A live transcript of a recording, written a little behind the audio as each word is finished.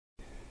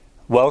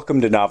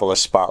Welcome to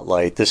Novelist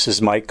Spotlight. This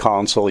is Mike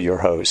Consul, your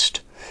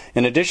host.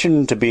 In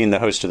addition to being the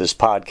host of this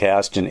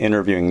podcast and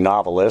interviewing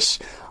novelists,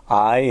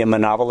 I am a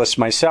novelist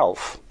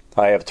myself.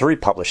 I have 3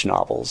 published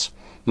novels.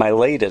 My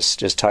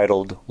latest is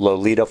titled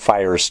Lolita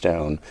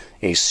Firestone,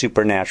 a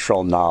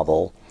supernatural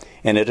novel,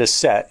 and it is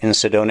set in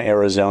Sedona,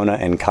 Arizona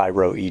and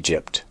Cairo,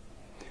 Egypt.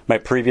 My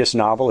previous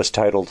novel is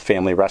titled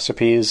Family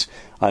Recipes,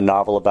 a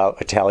novel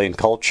about Italian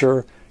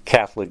culture,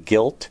 Catholic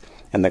guilt,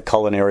 and the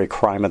culinary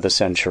crime of the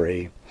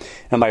century.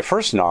 And my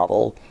first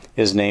novel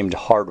is named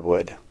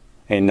Hardwood,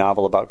 a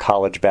novel about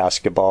college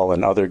basketball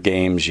and other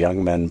games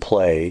young men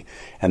play,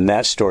 and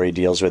that story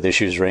deals with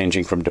issues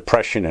ranging from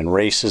depression and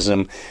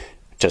racism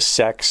to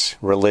sex,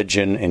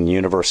 religion, and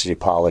university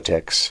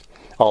politics.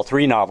 All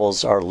 3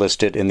 novels are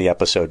listed in the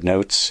episode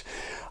notes.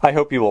 I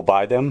hope you will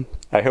buy them,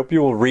 I hope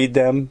you will read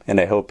them, and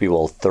I hope you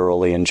will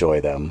thoroughly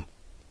enjoy them.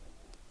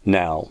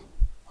 Now,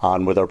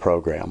 on with our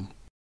program.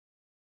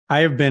 I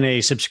have been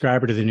a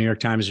subscriber to the New York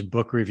Times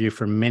Book Review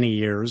for many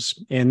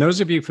years. And those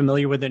of you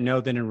familiar with it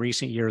know that in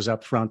recent years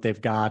up front, they've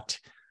got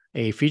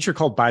a feature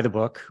called By the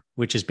Book,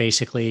 which is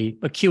basically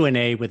a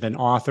Q&A with an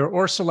author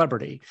or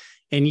celebrity.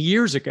 And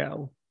years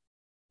ago,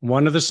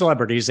 one of the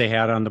celebrities they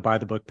had on the By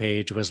the Book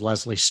page was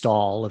Leslie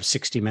Stahl of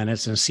 60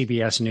 Minutes and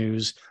CBS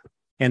News.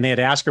 And they had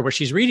asked her what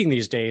she's reading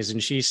these days.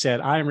 And she said,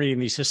 I'm reading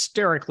these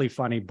hysterically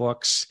funny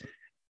books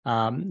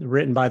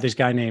written by this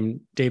guy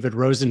named David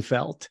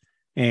Rosenfelt.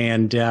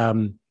 And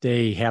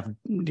they have,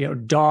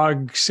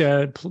 dogs.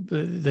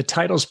 The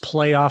titles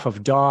play off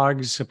of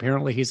dogs.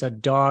 Apparently, he's a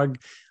dog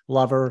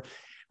lover.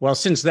 Well,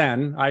 since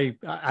then,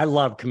 I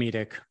love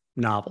comedic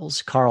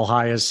novels. Carl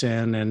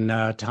Hiaasen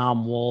and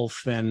Tom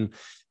Wolfe and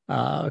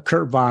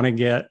Kurt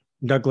Vonnegut,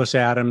 Douglas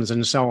Adams,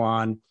 and so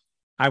on.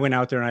 I went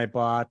out there and I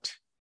bought.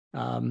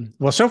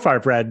 So far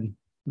I've read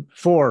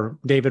 4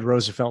 David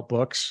Rosenfelt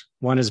books.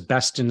 One is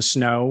Best in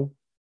Snow.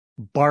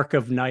 Bark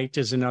of Night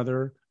is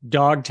another.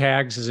 Dog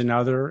Tags is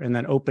another, and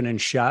then Open and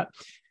Shut.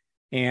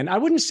 And I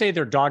wouldn't say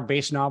they're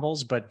dog-based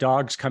novels, but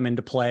dogs come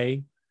into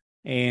play.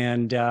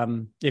 And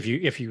if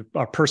you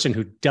are a person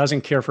who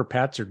doesn't care for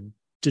pets or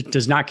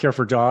does not care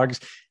for dogs,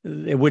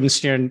 it wouldn't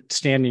stand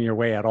in your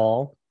way at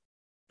all.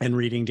 And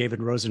reading David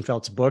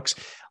Rosenfelt's books.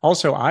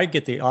 Also, I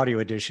get the audio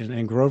edition,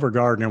 and Grover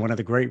Gardner, one of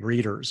the great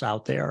readers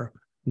out there,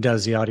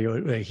 does the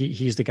audio.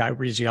 He's the guy who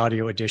reads the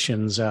audio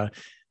editions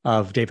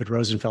of David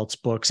Rosenfelt's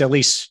books, at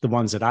least the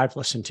ones that I've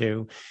listened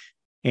to.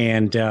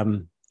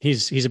 And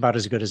he's about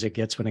as good as it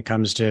gets when it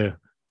comes to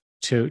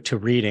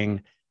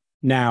reading.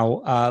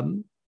 Now,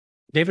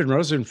 David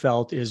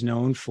Rosenfelt is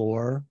known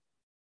for,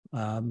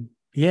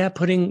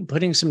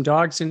 putting some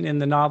dogs in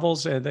the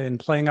novels and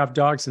playing off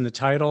dogs in the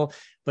title.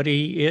 But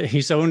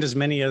he's owned as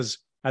many as,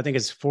 I think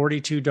it's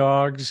 42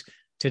 dogs.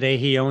 Today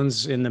he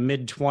owns in the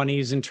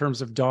mid-20s in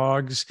terms of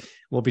dogs.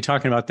 We'll be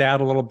talking about that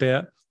a little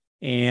bit.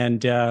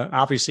 And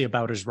obviously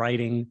about his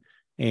writing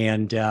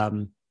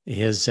and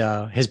his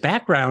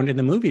background in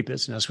the movie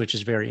business, which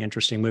is very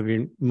interesting.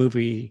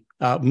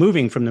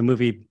 Moving from the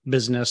movie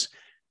business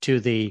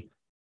to the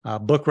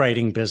book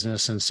writing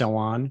business and so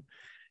on.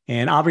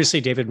 And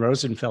obviously, David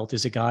Rosenfelt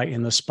is a guy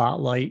in the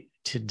spotlight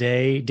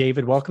today.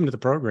 David, welcome to the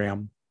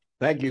program.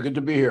 Thank you. Good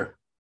to be here.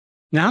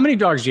 Now, how many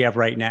dogs do you have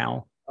right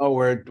now? Oh,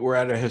 we're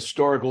at a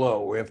historic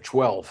low. We have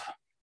 12.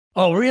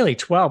 Oh, really?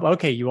 12.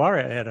 Okay, you are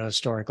at a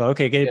historic low.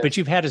 Okay, Yeah. But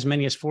you've had as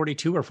many as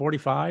 42 or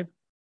 45?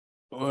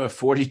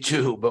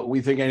 42, but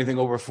we think anything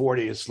over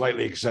 40 is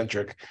slightly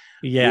eccentric.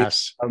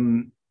 Yes.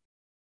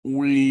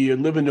 We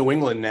live in New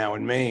England now,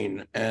 in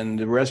Maine, and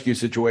the rescue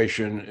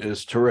situation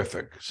is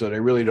terrific. So they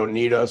really don't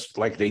need us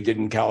like they did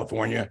in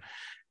California.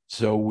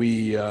 So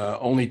we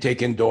only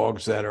take in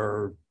dogs that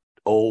are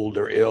old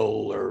or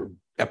ill or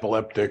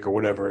epileptic or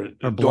whatever.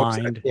 Or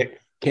blind. Dogs that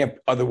can't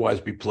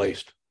otherwise be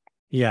placed.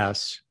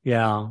 Yes.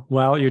 Yeah.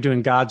 Well, you're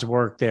doing God's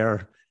work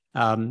there,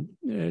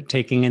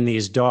 taking in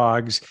these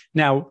dogs.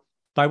 Now,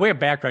 by way of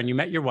background, you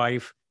met your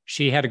wife.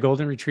 She had a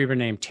golden retriever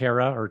named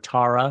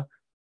Tara.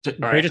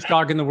 Greatest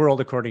dog in the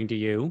world, according to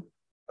you.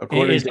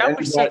 According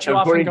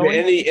to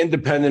any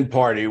independent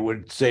party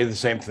would say the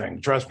same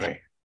thing. Trust me.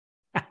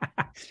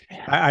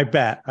 I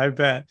bet.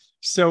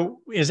 So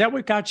is that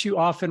what got you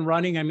off and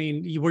running? I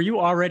mean, were you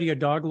already a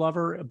dog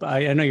lover?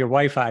 I know your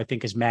wife, I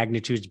think, is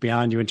magnitudes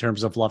beyond you in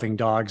terms of loving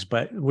dogs,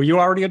 but were you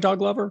already a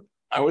dog lover?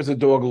 I was a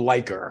dog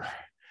liker.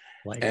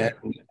 And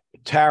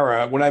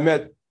Tara, when I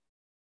met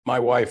my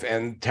wife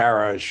and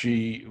Tara,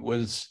 she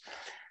was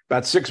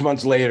about 6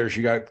 months later,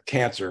 she got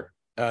cancer,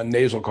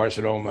 nasal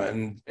carcinoma,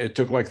 and it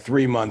took like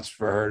 3 months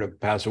for her to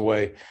pass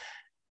away.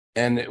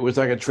 And it was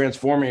like a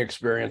transforming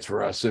experience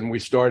for us. And we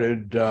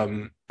started,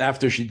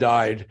 after she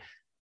died,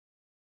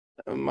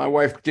 my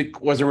wife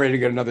wasn't ready to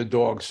get another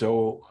dog.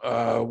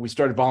 So we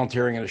started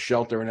volunteering in a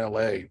shelter in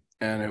LA,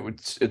 and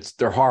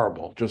they're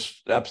horrible,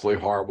 just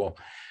absolutely horrible.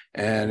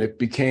 And it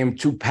became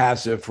too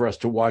passive for us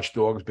to watch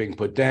dogs being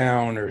put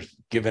down or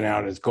given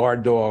out as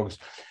guard dogs.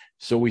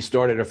 So we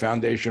started a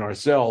foundation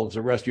ourselves,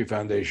 a rescue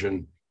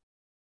foundation,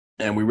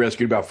 and we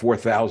rescued about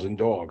 4,000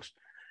 dogs.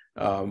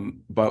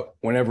 But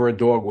whenever a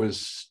dog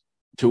was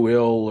too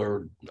ill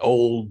or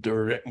old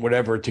or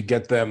whatever to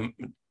get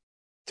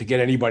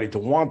anybody to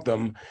want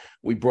them,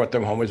 we brought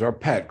them home as our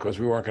pet because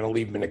we weren't going to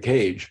leave them in a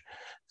cage.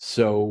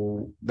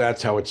 So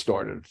that's how it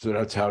started. So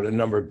that's how the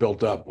number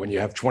built up. When you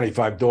have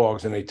 25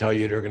 dogs and they tell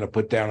you they're going to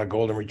put down a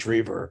golden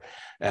retriever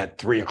at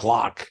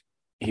 3:00,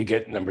 you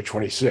get number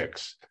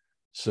 26.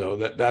 So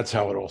that's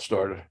how it all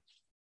started.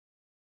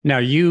 Now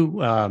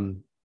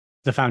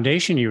the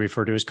foundation you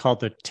refer to is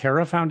called the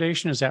Terra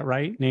Foundation. Is that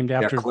right? Named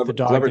after the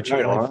dog that you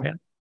title,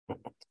 huh?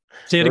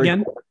 Say it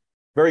again.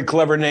 Very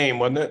clever name,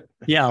 wasn't it?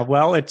 Yeah,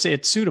 well, it's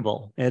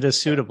suitable. It is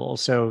suitable.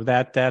 So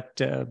that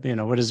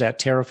what is that?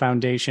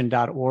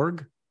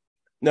 TerraFoundation.org?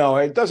 No,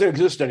 it doesn't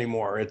exist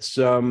anymore. It's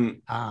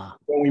when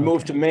we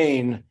moved to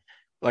Maine,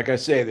 like I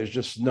say, there's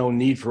just no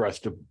need for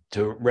us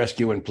to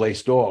rescue and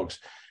place dogs.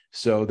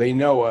 So they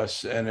know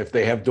us, and if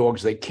they have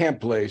dogs they can't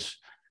place,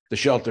 the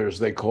shelters,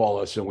 they call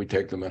us and we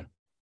take them in.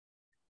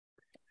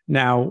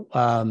 Now,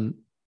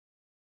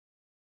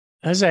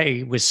 as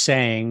I was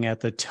saying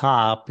at the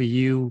top,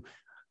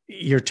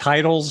 your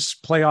titles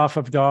play off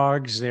of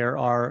dogs. There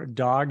are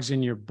dogs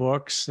in your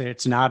books.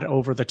 It's not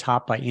over the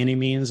top by any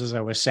means. As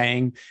I was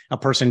saying, a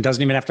person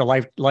doesn't even have to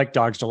like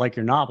dogs to like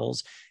your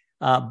novels.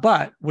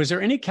 But was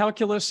there any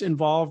calculus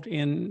involved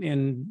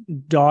in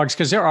dogs?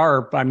 Because there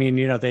are, I mean,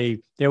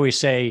 they always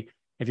say,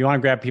 if you want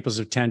to grab people's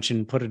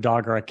attention, put a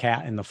dog or a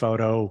cat in the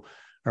photo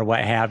or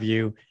what have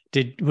you.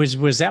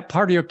 Was that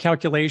part of your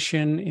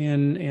calculation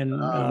in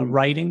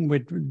writing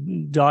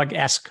with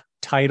dog-esque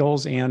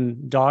titles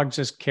and dogs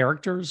as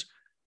characters?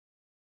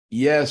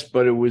 Yes,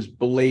 but it was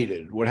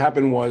belated. What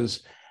happened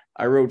was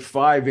I wrote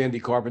 5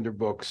 Andy Carpenter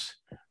books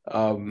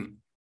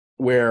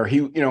where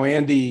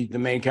Andy, the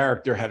main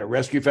character, had a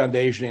rescue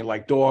foundation. He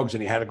liked dogs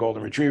and he had a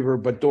golden retriever,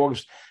 but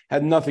dogs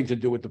had nothing to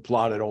do with the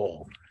plot at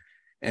all.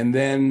 And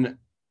then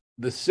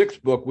the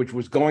 6th book, which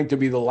was going to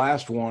be the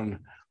last one,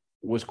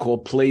 was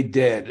called Play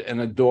Dead,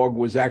 and a dog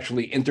was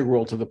actually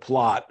integral to the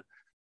plot.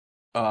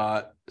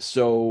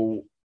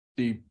 So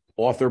the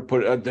publisher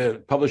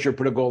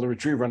put a golden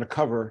retriever on the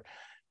cover,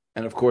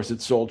 and of course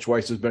it sold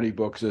twice as many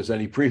books as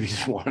any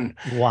previous one.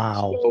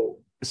 Wow.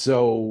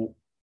 So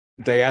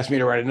they asked me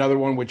to write another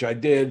one, which I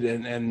did,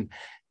 and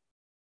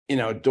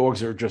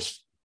dogs are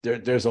just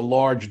there's a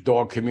large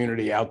dog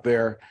community out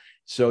there.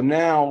 So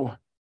now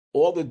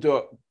all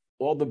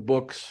the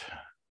books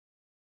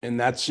in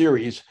that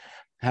series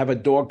have a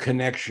dog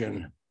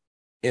connection,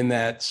 in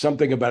that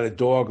something about a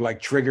dog like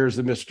triggers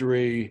the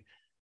mystery,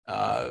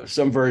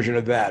 some version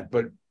of that.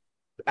 But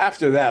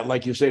after that,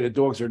 like you say, the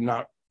dogs are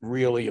not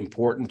really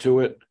important to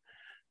it.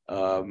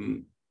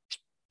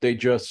 They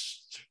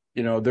just,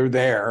 they're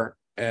there,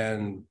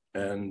 and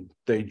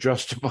they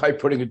justify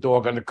putting a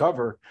dog on the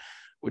cover,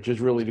 which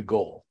is really the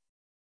goal.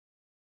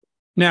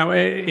 Now,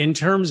 in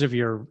terms of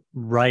your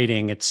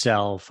writing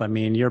itself, I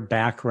mean, your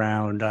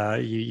background,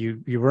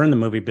 you were in the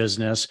movie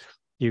business.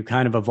 You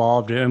kind of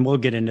evolved, and we'll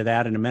get into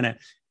that in a minute.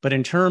 But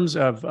in terms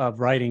of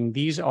writing,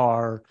 these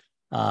are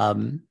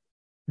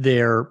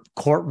they're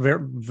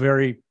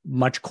very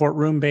much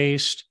courtroom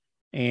based,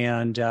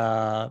 and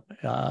kind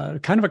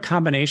of a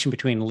combination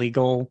between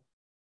legal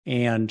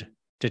and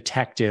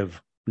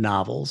detective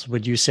novels.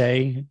 Would you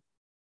say?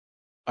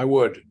 I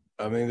would.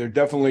 I mean, they're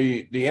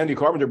definitely, the Andy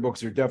Carpenter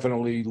books are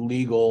definitely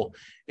legal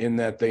in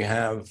that they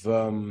have,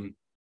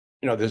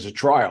 there's a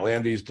trial.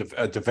 Andy's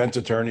a defense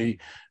attorney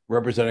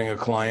representing a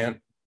client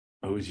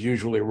who's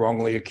usually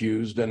wrongly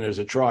accused, and there's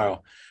a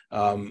trial.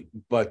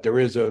 But there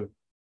is a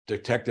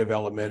detective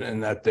element in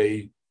that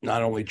they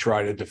not only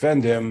try to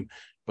defend him,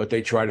 but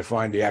they try to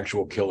find the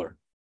actual killer.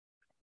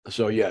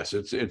 So yes,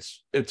 it's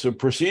a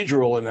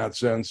procedural in that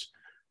sense,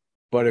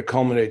 but it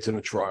culminates in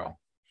a trial.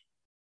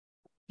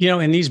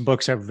 And these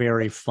books are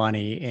very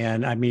funny.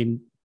 And I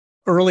mean,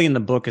 early in the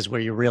book is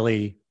where you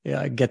really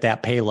get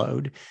that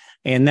payload.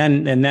 And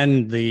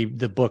then the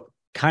book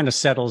kind of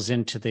settles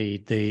into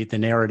the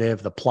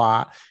narrative, the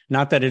plot.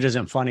 Not that it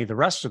isn't funny the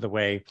rest of the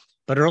way,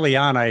 but early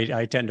on,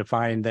 I tend to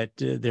find that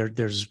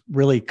there's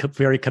really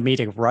very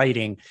comedic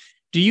writing.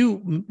 Do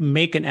you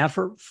make an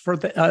effort for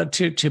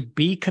to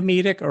be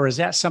comedic, or is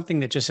that something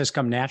that just has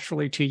come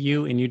naturally to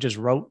you and you just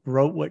wrote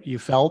what you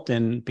felt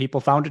and people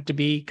found it to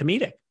be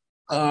comedic?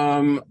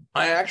 I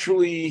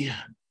actually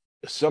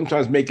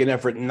sometimes make an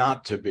effort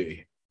not to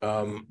be,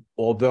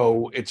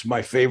 although it's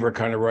my favorite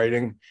kind of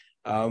writing.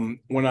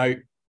 When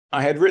I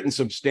had written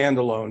some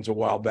standalones a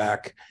while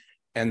back,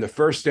 and the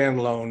first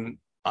standalone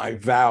I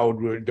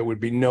vowed there would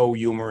be no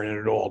humor in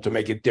it at all, to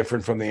make it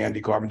different from the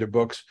Andy Carpenter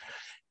books.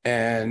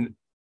 And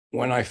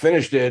when I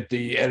finished it,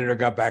 the editor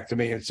got back to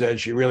me and said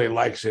she really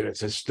likes it.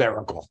 It's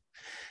hysterical.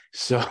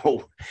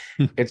 So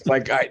it's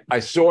like I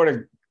sort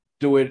of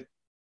do it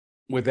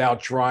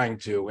without trying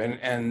to.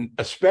 And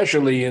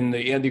especially in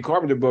the Andy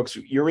Carpenter books,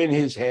 you're in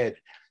his head.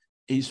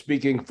 He's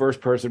speaking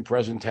first person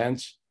present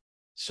tense.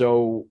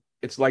 So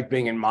it's like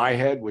being in my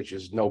head, which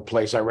is no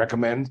place I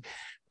recommend,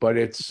 but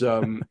it's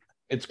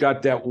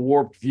got that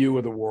warped view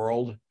of the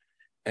world,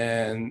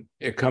 and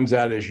it comes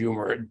out as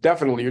humor.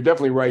 You're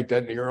definitely right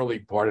that in the early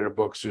part of the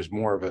books, there's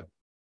more of it.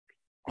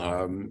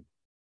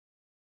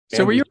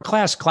 So were you a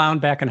class clown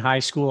back in high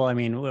school? I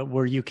mean,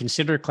 were you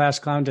considered a class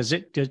clown? Do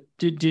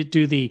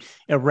the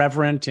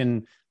irreverent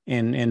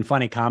and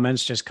funny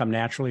comments just come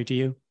naturally to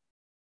you?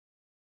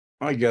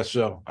 I guess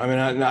so. I mean,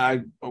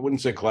 I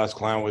wouldn't say class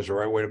clown was the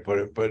right way to put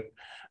it, but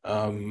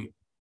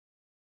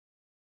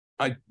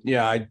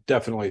I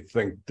definitely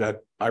think that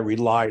I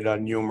relied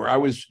on humor. I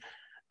was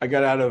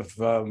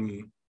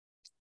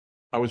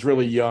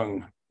really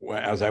young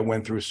as I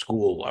went through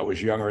school. I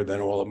was younger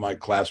than all of my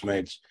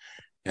classmates,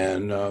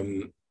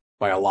 and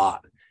by a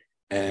lot.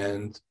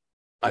 And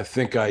I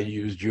think I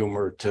used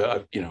humor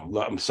to,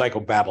 I'm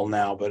psychobabble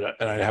now,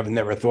 but I have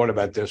never thought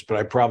about this, but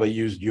I probably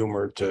used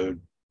humor to,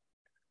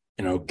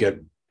 get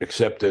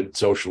accepted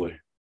socially.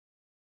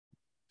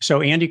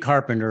 So Andy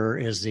Carpenter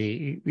is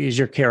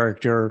your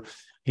character.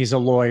 He's a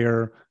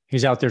lawyer.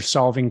 He's out there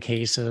solving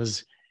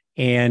cases,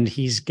 and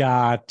he's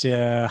got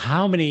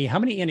how many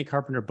Andy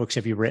Carpenter books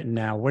have you written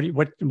now?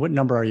 What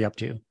number are you up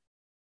to?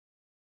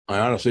 I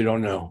honestly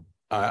don't know.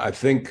 I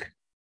think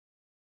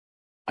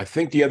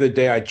the other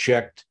day I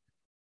checked,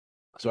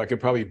 so I could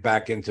probably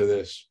back into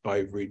this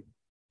by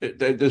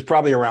there's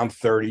probably around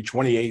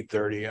 28,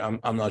 30.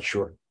 I'm not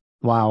sure.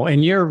 Wow.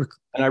 And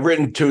I've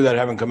written 2 that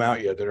haven't come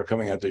out yet that are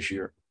coming out this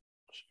year.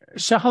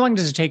 So how long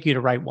does it take you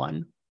to write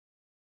one?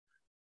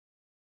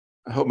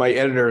 I hope my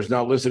editor is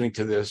not listening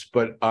to this,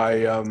 but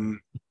I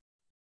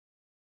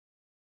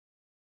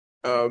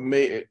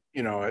may,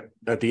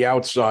 at the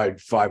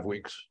outside 5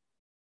 weeks,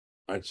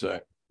 I'd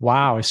say.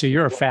 Wow. So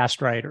you're a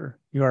fast writer.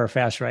 You are a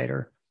fast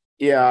writer.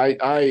 Yeah.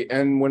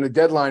 And when the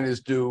deadline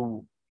is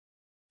due,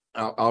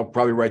 I'll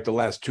probably write the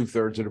last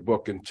 2/3 of the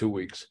book in 2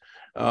 weeks.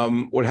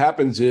 What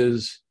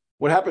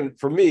happened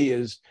for me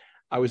is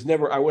I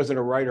wasn't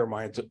a writer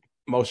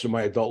most of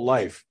my adult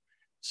life.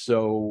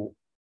 So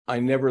I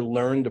never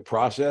learned the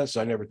process.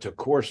 I never took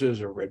courses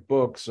or read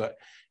books.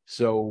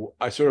 So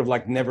I sort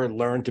of never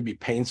learned to be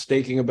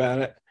painstaking about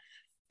it.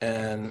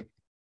 And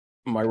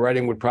my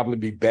writing would probably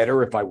be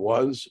better if I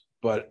was,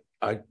 but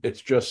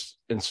it's just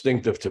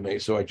instinctive to me.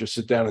 So I just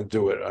sit down and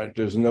do it.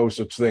 There's no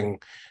such thing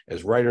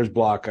as writer's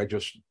block. I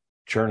just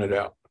churn it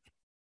out.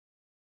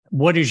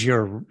 What is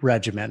your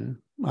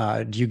regimen?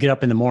 Do you get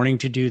up in the morning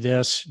to do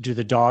this? Do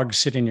the dogs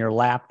sit in your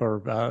lap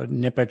or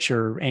nip at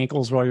your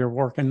ankles while you're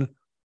working?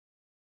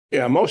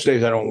 Yeah, most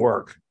days I don't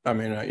work. I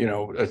mean,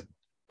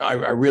 I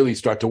really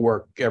start to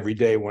work every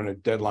day when a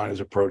deadline is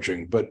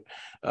approaching. But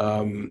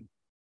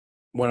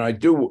when I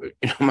do,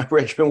 my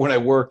regimen when I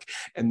work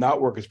and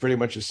not work is pretty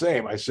much the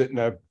same. I sit in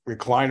a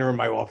recliner in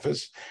my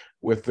office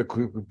with the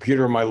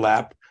computer in my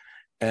lap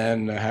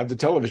and have the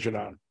television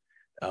on.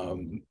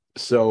 And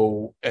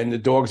the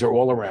dogs are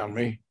all around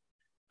me.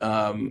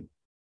 And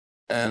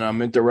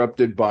I'm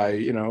interrupted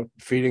by,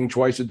 feeding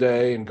twice a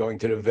day and going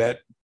to the vet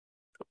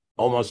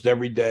almost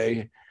every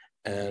day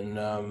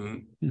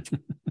and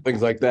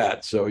things like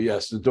that. So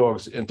yes, the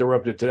dog's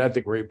interrupted to that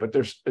degree, but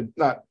there's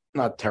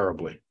not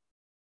terribly.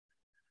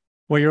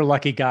 Well, you're a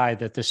lucky guy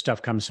that this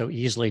stuff comes so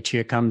easily to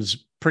you. It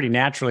comes pretty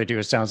naturally to you.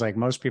 It sounds like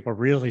most people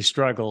really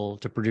struggle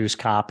to produce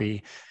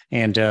copy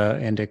and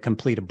to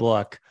complete a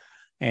book.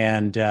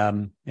 And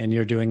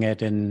you're doing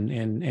it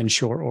in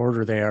short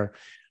order there.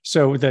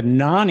 So the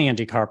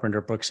non-Andy Carpenter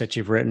books that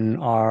you've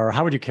written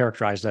how would you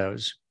characterize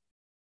those?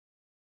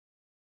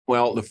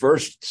 Well, the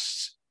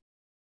first,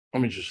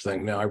 let me just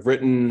think now. I've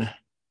written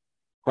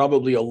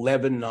probably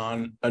 11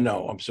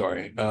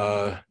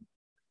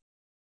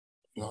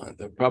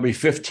 probably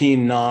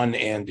 15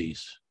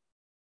 non-Andys.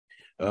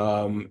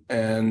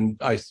 And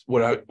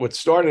what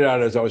started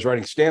out as I was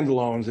writing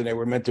standalones, and they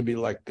were meant to be,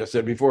 like I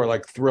said before,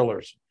 like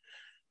thrillers.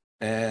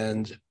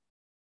 And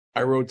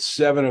I wrote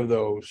 7 of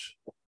those.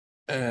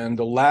 And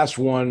the last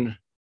one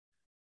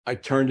I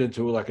turned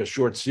into like a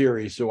short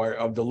series. So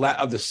of the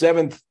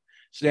 7th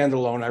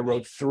standalone, I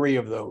wrote 3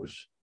 of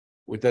those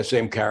with the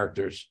same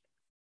characters.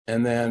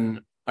 And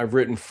then I've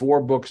written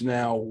 4 books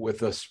now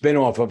with a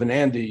spin-off of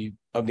the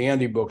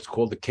Andy books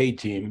called the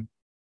K-Team.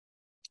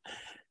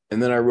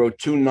 And then I wrote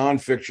 2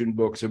 nonfiction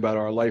books about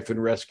our life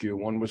and rescue.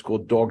 One was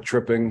called Dog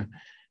Tripping,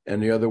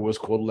 and the other was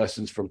called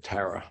Lessons from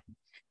Tara.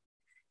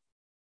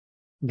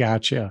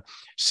 Gotcha.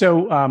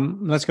 So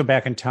let's go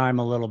back in time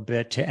a little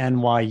bit to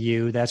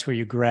NYU. That's where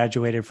you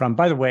graduated from.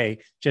 By the way,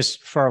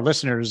 just for our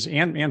listeners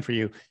and for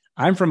you,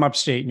 I'm from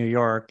upstate New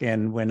York.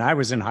 And when I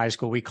was in high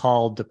school, we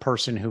called the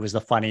person who was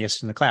the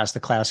funniest in the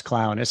class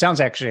clown. It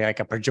sounds actually like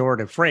a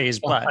pejorative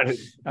phrase, but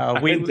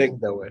we didn't think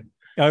that way.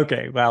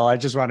 Okay. Well, I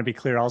just want to be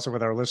clear also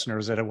with our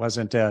listeners that it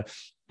wasn't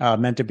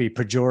meant to be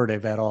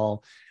pejorative at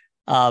all.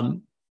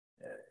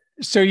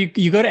 So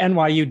you go to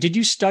NYU. Did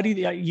you study?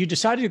 You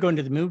decided to go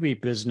into the movie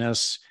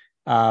business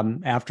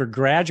after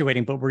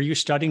graduating, but were you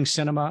studying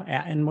cinema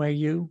at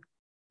NYU?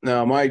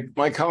 No,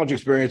 my college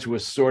experience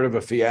was sort of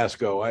a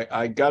fiasco.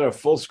 I got a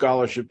full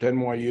scholarship to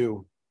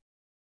NYU,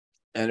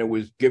 and it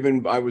was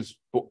given.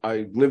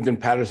 I lived in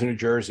Paterson, New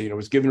Jersey, and it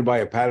was given by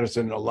a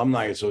Paterson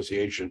Alumni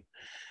Association.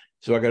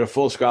 So I got a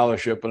full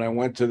scholarship, and I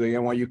went to the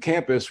NYU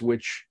campus,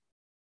 which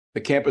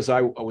the campus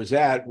I was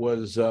at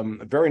was a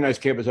very nice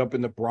campus up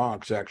in the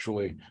Bronx,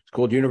 actually. It's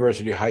called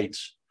University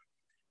Heights.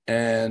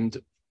 And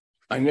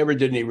I never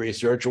did any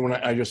research. When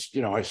I just,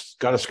 I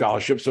got a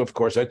scholarship. So of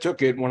course I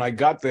took it. When I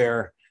got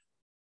there,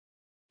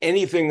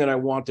 anything that I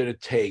wanted to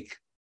take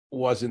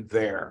wasn't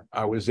there.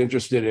 I was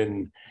interested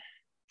in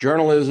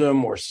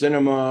journalism or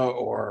cinema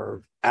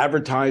or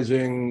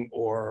advertising,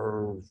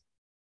 or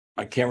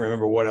I can't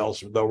remember what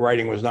else, though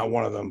writing was not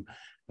one of them.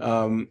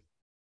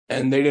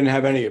 And they didn't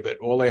have any of it.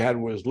 All they had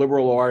was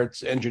liberal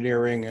arts,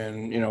 engineering,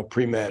 and,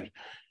 pre-med.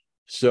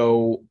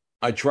 So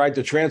I tried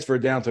to transfer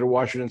down to the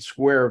Washington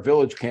Square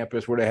Village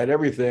campus where they had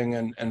everything,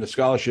 and the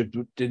scholarship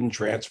didn't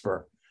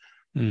transfer.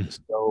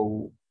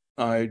 So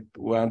I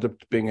wound up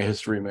being a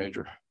history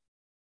major.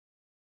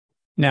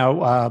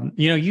 Now,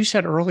 you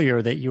said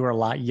earlier that you were a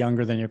lot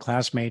younger than your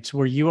classmates.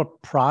 Were you a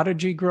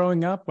prodigy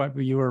growing up?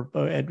 You were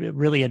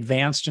really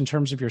advanced in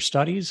terms of your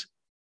studies?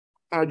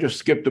 I just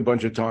skipped a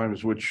bunch of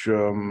times, which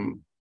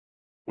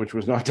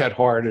was not that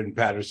hard in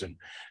Patterson.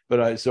 But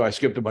I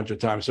skipped a bunch of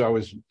times, so I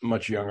was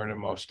much younger than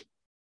most.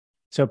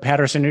 So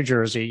Patterson, New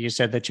Jersey, you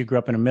said that you grew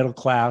up in a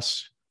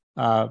middle-class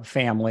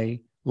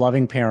family,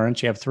 loving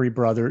parents. You have three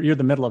brothers. You're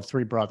the middle of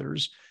three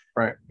brothers.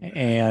 Right.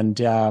 And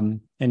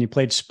you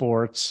played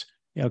sports.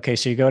 Okay,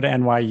 so you go to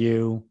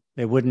NYU.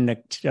 They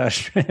wouldn't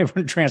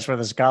transfer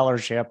the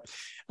scholarship,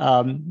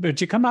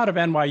 but you come out of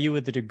NYU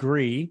with a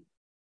degree,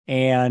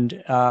 and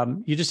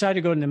you decided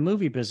to go into the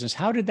movie business.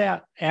 How did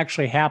that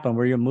actually happen?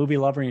 Were you a movie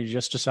lover and you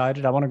just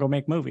decided, I want to go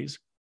make movies?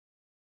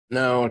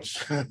 No,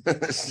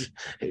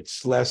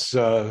 it's less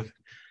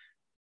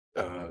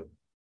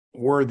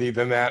worthy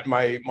than that.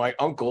 My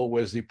uncle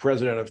was the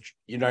president of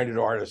United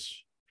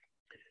Artists.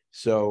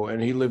 So, and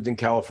he lived in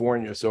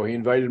California. So he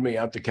invited me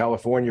out to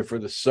California for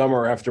the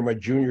summer after my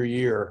junior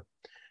year.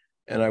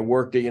 And I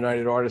worked at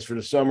United Artists for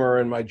the summer.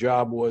 And my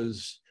job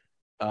was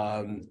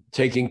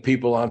taking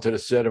people onto the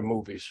set of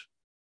movies.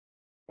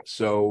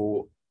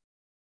 So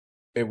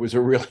it was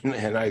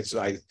and I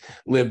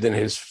lived in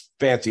his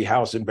fancy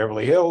house in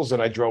Beverly Hills,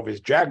 and I drove his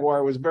Jaguar.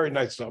 It was a very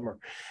nice summer.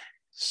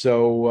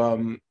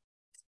 So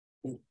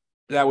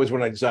that was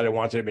when I decided I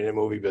wanted to be in the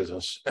movie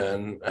business,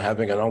 and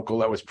having an uncle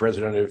that was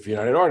president of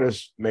United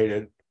Artists made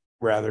it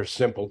rather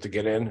simple to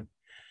get in.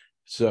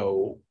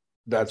 So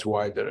that's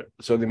why I did it.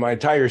 So my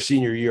entire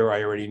senior year,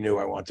 I already knew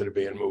I wanted to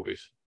be in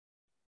movies.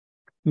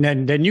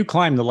 And then you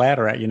climbed the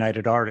ladder at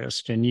United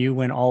Artists, and you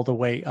went all the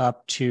way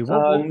up to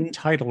what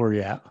title were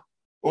you at?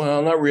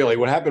 Well, not really.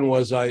 What happened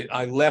was I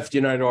left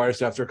United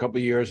Artists after a couple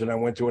of years, and I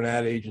went to an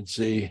ad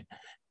agency,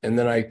 and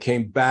then I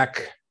came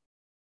back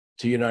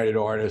to United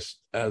Artists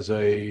as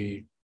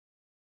I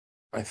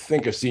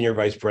think a senior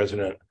vice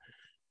president,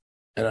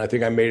 and I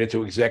think I made it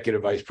to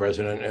executive vice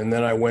president, and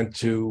then I went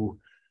to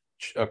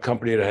a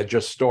company that had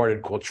just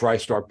started called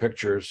TriStar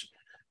Pictures,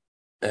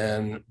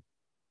 and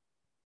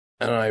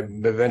I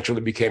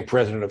eventually became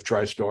president of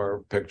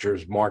TriStar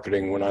Pictures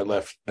marketing when I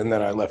left, and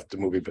then I left the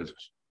movie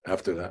business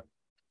after that.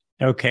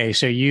 Okay,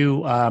 so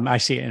you, I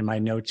see it in my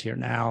notes here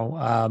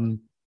now.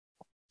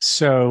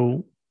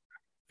 So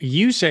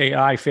you say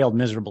I failed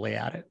miserably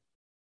at it.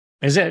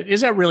 Is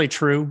that really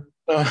true?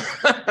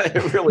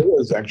 It really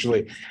is,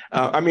 actually.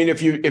 I mean,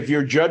 if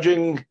you're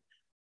judging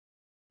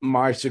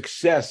my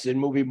success in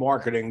movie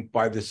marketing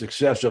by the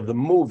success of the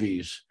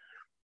movies,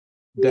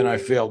 then I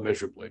failed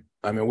miserably.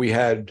 I mean, we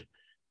had,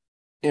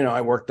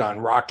 I worked on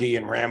Rocky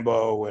and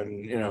Rambo,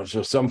 and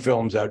so some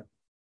films that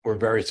were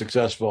very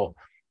successful,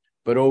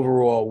 but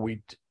overall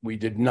we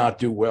did not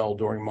do well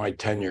during my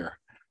tenure.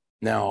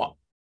 Now,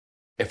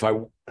 if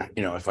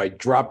I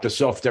dropped the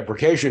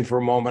self-deprecation for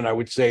a moment, I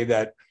would say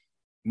that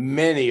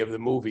many of the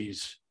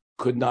movies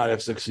could not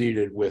have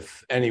succeeded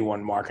with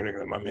anyone marketing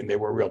them. I mean, they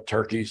were real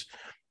turkeys.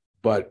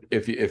 But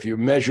if you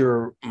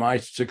measure my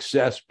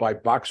success by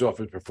box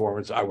office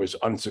performance, I was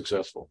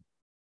unsuccessful.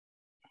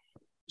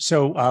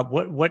 So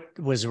what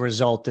was the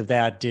result of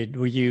that?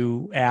 Were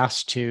you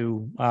asked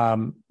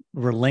to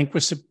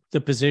relinquish the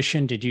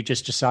position? Did you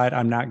just decide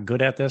I'm not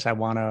good at this? I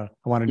want to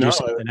do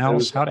something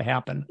else? How'd it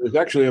happen? It was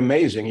actually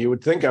amazing. You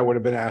would think I would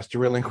have been asked to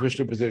relinquish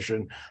the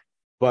position.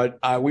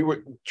 But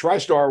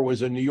TriStar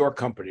was a New York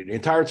company. The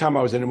entire time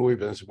I was in the movie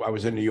business, I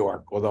was in New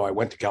York, although I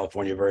went to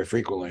California very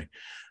frequently.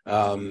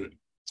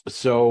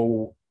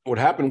 So what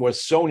happened was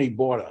Sony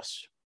bought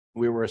us.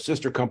 We were a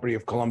sister company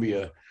of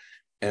Columbia,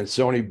 and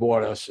Sony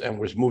bought us and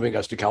was moving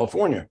us to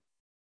California.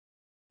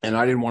 And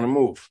I didn't want to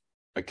move.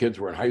 My kids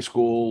were in high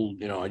school.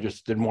 I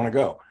just didn't want to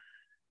go.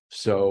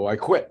 So I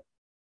quit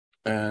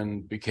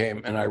and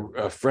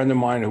a friend of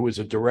mine who was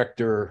a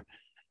director,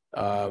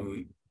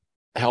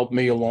 helped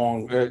me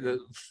along.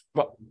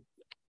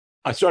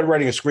 I started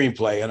writing a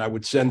screenplay, and I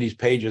would send these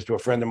pages to a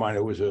friend of mine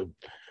who was a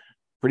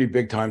pretty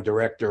big time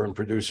director and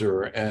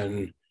producer,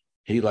 and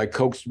he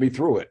coaxed me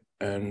through it.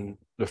 And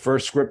the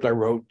first script I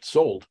wrote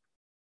sold.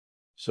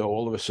 So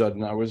all of a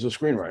sudden I was a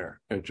screenwriter.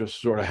 It just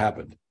sort of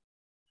happened.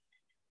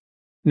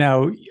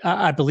 Now,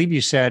 I believe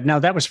you said, now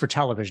that was for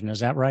television.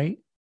 Is that right?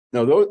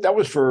 No, that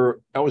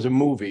was a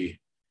movie.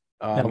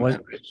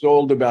 It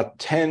sold about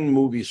 10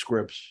 movie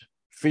scripts,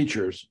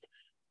 features,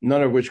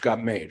 none of which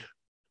got made.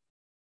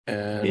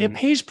 And it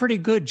pays pretty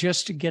good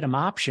just to get them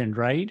optioned,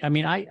 right? I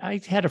mean,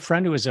 I had a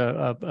friend who was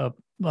a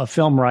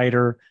film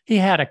writer. He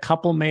had a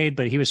couple made,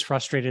 but he was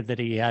frustrated that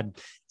he had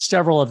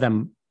several of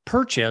them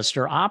purchased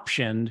or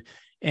optioned,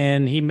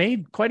 and he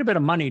made quite a bit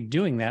of money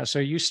doing that. So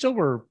you still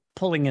were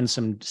pulling in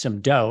some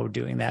dough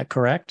doing that,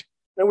 correct?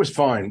 it was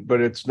fine,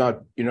 but it's not,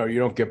 you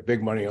don't get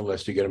big money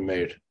unless you get them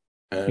made.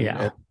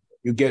 And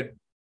you get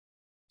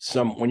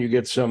when you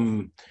get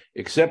some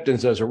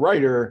acceptance as a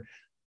writer,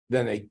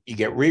 then you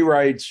get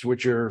rewrites,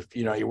 which are,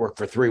 you work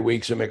for 3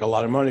 weeks and make a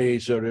lot of money.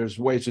 So there's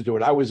ways to do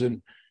it. I was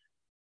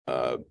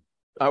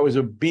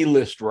a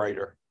B-list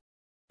writer.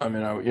 I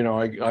mean,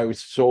 I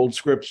sold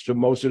scripts to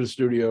most of the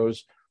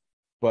studios,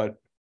 but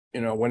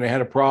when they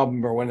had a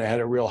problem or when they had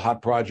a real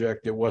hot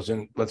project, it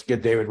wasn't, let's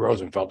get David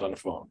Rosenfelt on the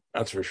phone.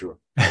 That's for sure.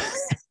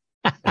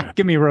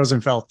 Give me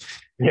Rosenfelt.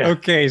 Yeah.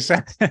 Okay.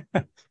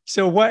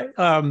 So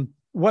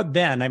what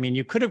then? I mean,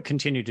 you could have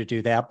continued to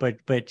do that,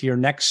 but your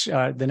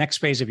the next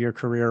phase of your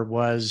career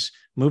was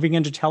moving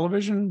into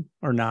television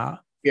or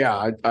not?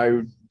 Yeah.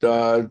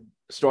 I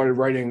started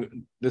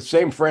writing. The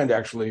same friend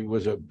actually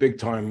was a big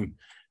time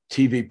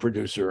TV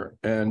producer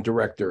and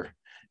director.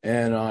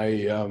 And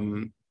I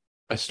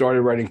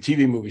started writing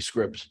TV movie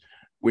scripts,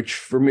 which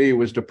for me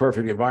was the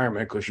perfect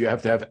environment because you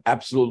have to have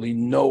absolutely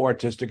no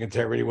artistic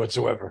integrity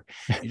whatsoever.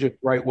 You just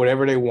write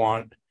whatever they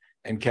want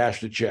and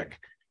cash the check.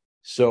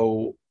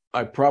 So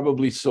I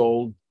probably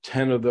sold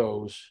 10 of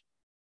those,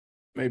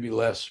 maybe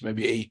less,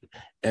 maybe 8,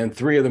 and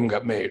 3 of them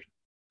got made.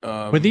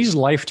 Were these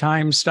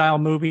Lifetime style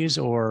movies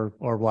or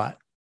what?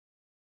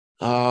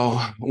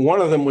 One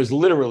of them was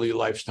literally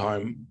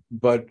Lifetime,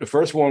 but the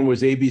first one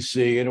was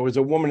ABC, and it was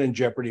a woman in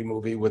Jeopardy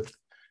movie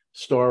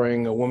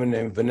starring a woman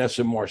named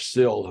Vanessa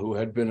Marcil, who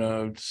had been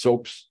a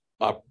soap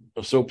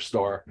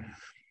star.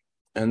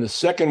 And the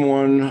second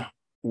one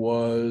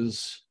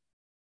was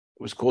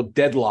called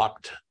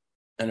Deadlocked,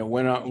 and it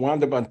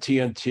wound up on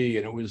TNT,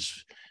 and it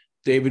was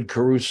David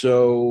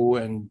Caruso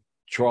and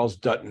Charles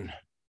Dutton.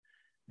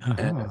 Uh-huh.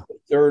 And the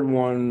third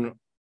one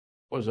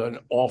was an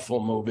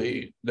awful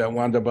movie that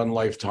wound up on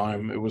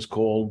Lifetime. It was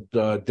called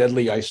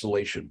Deadly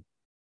Isolation.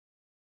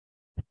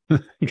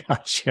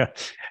 Gotcha.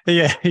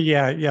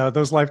 Yeah.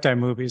 Those Lifetime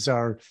movies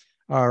are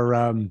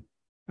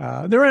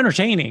they're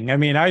entertaining. I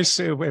mean,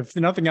 if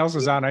nothing else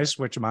is on, I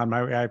switch them on.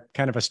 I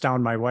kind of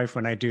astound my wife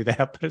when I do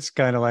that, but it's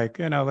kind of like,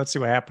 let's see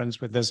what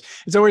happens with this.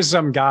 It's always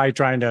some guy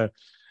trying to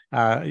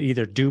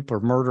either dupe or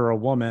murder a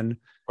woman,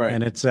 right?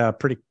 And it's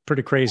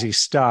pretty crazy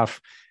stuff.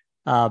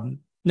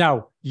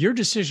 Now, your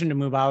decision to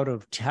move out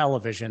of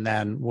television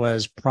then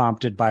was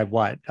prompted by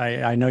what?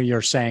 I know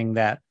you're saying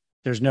that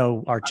there's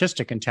no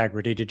artistic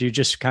integrity. Did you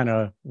just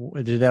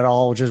did that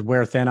all just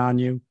wear thin on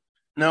you?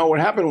 No,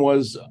 what happened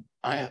was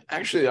I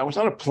was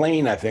on a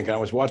plane, I think, and I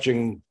was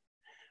watching,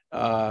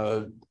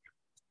 what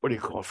do you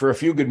call it? For A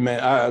Few Good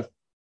Men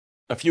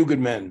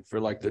for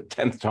like the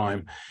 10th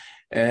time.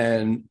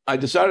 And I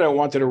decided I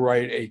wanted to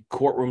write a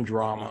courtroom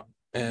drama.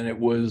 And it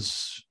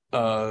was,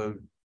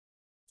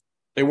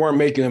 they weren't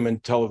making them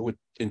in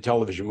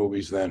television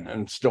movies then,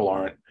 and still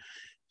aren't.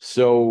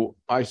 So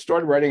I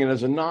started writing it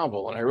as a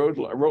novel, and I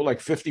wrote like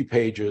 50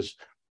 pages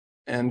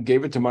and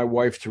gave it to my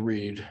wife to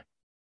read.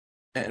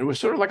 And it was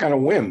sort of like on a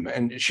whim,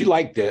 and she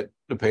liked it,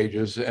 the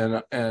pages.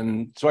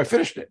 And so I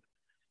finished it,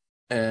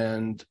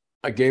 and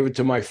I gave it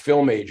to my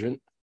film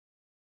agent,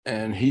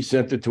 and he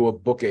sent it to a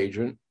book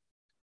agent,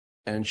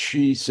 and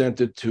she sent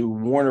it to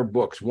Warner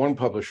Books, one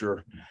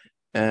publisher,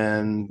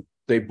 and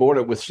they bought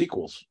it with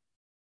sequels.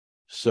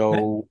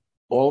 So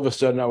all of a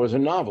sudden I was a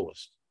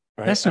novelist.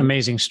 Right? That's an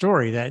amazing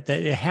story that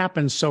it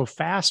happened so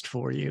fast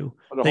for you.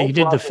 That you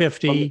did the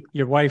 50,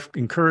 your wife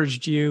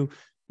encouraged you,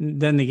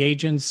 then the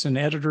agents and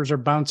editors are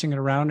bouncing it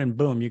around, and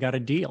boom, you got a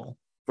deal.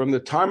 From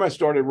the time I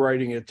started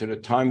writing it to the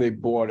time they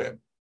bought it,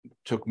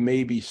 took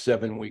maybe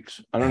 7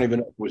 weeks. I don't even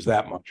know if it was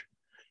that much.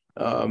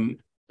 But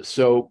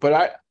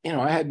I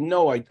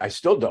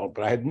still don't,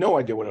 but I had no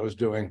idea what I was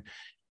doing.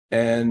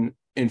 And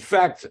in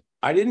fact,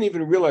 I didn't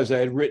even realize I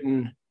had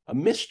written a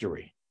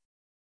mystery.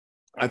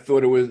 I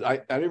thought it was, I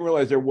didn't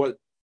realize there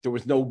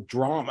was no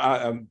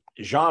drama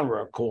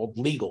genre called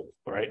legal,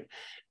 right?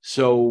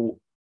 So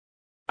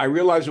I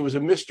realized it was a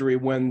mystery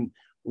when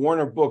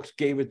Warner Books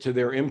gave it to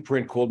their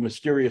imprint called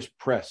Mysterious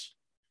Press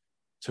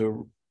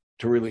to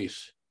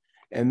release.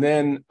 And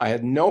then I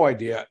had no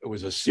idea it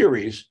was a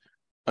series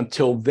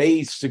until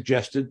they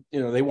suggested,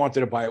 they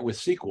wanted to buy it with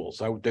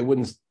sequels. They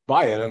wouldn't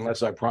buy it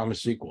unless I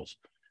promised sequels.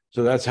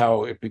 So that's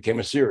how it became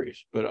a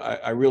series. But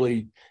I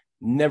really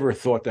never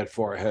thought that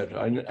far ahead.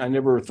 I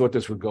never thought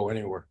this would go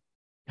anywhere.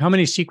 How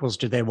many sequels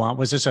did they want?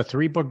 Was this a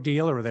 3-book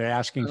deal, or were they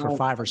asking for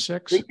 5 or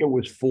 6? I think it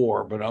was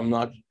 4, but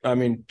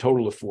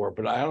total of 4,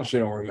 but I honestly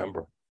don't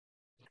remember.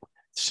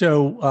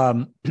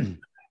 So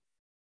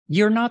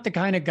you're not the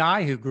kind of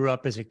guy who grew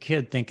up as a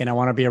kid thinking, I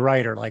want to be a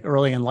writer. Like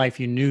early in life,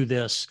 you knew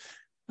this.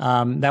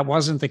 That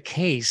wasn't the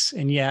case.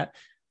 And yet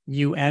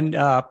you end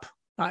up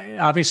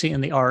obviously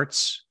in the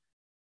arts,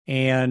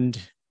 and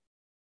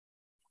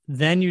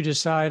then you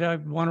decide, I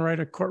want to write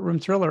a courtroom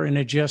thriller, and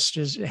it just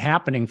is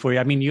happening for you.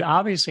 I mean, you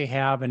obviously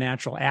have a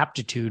natural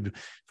aptitude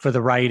for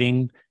the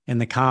writing and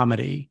the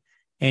comedy,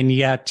 and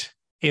yet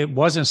it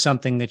wasn't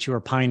something that you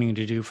were pining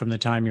to do from the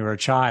time you were a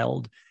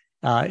child.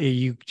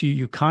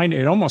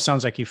 It almost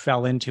sounds like you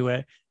fell into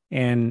it,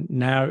 and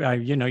now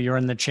you're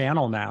in the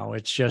channel now.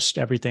 It's just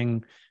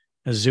everything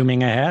is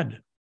zooming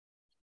ahead.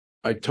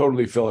 I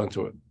totally fell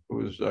into it.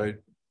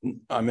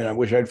 I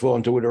wish I'd fallen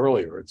into it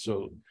earlier. It's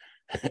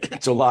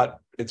a lot.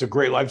 It's a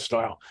great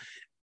lifestyle,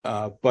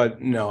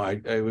 but no,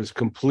 it was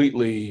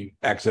completely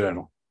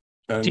accidental.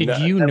 And did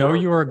you know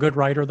you were a good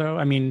writer, though?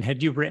 I mean,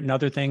 had you written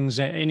other things,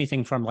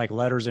 anything from like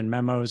letters and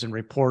memos and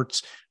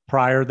reports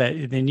prior,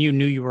 that then you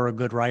knew you were a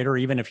good writer,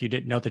 even if you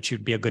didn't know that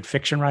you'd be a good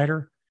fiction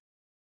writer?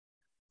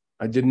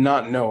 I did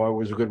not know I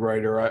was a good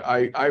writer.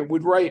 I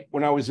would write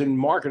when I was in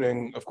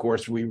marketing. Of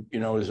course, it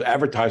was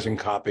advertising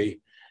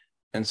copy,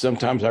 and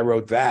sometimes I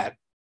wrote that,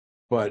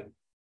 but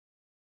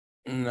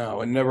no,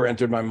 it never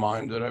entered my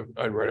mind that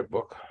I'd write a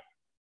book.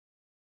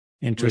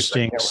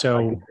 Interesting.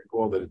 So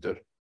all that it did.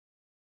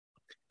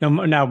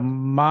 Now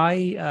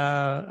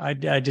I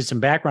did some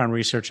background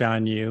research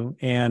on you,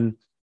 and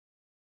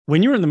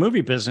when you were in the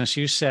movie business,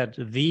 you said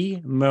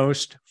the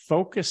most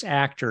focused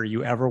actor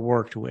you ever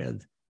worked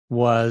with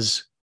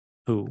was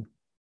who?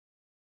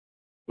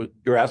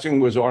 You're asking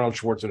was Arnold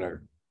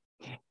Schwarzenegger.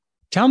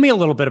 Tell me a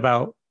little bit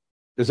about.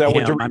 Is that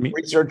him. What the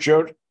research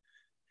showed?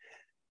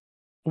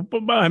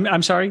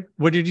 I'm sorry.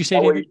 What did you say,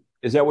 David?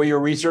 Is that what your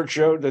research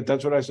showed?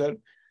 That's what I said?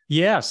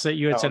 Yes, that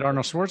you had said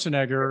Arnold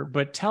Schwarzenegger.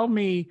 But tell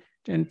me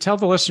and tell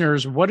the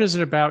listeners, what is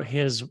it about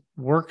his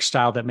work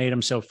style that made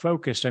him so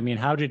focused? I mean,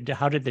 how did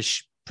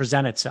this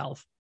present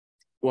itself?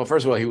 Well,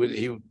 first of all,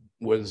 he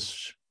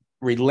was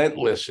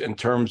relentless in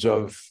terms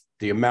of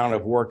the amount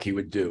of work he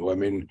would do. I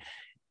mean,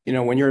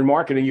 when you're in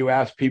marketing, you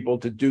ask people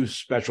to do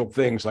special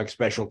things like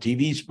special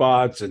TV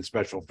spots and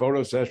special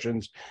photo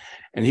sessions,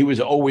 and he was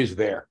always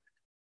there.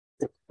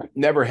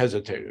 Never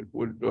hesitated.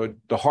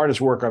 The hardest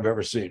work I've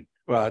ever seen.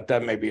 Well,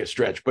 that may be a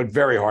stretch, but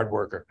very hard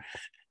worker.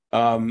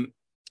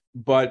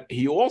 But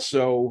he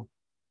also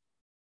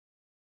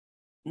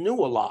knew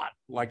a lot.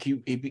 Like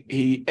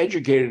he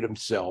educated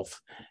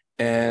himself,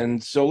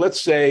 and so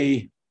let's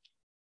put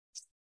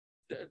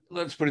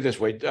it this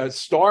way: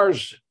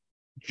 stars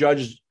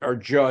are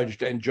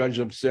judged and judge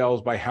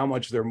themselves by how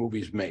much their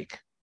movies make.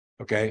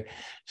 Okay,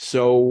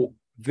 so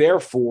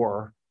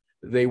therefore,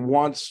 they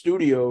want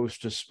studios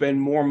to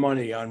spend more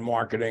money on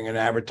marketing and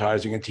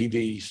advertising and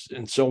TV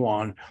and so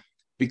on,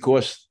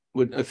 because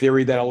with a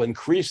theory that'll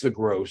increase the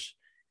gross,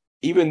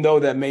 even though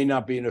that may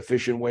not be an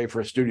efficient way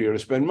for a studio to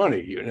spend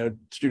money.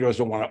 Studios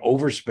don't want to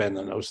overspend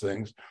on those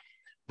things,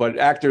 but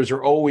actors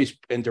are always,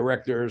 and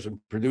directors and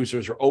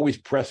producers are always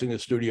pressing the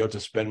studio to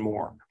spend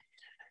more.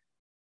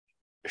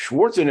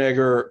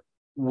 Schwarzenegger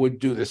would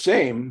do the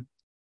same,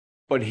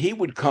 but he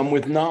would come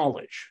with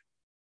knowledge.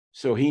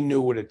 So he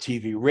knew what a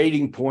TV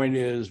rating point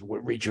is,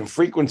 what reach and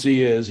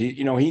frequency is.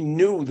 He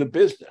knew the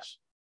business,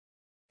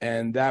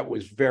 and that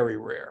was very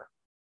rare.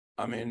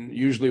 I mean,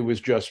 usually it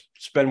was just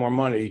spend more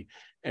money,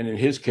 and in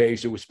his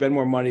case, it was spend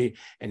more money,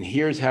 and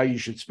here's how you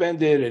should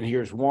spend it, and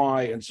here's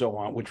why, and so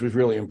on, which was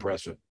really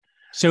impressive.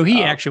 So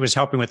he actually was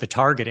helping with the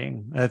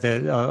targeting of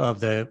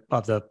the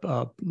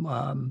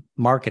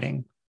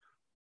marketing.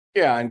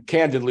 Yeah, and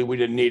candidly, we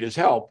didn't need his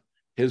help.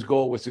 His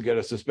goal was to get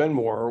us to spend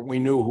more. We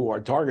knew who our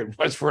target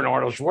was for an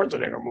Arnold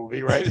Schwarzenegger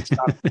movie, right? It's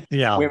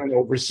not women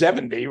over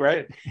 70,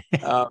 right?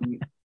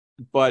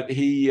 But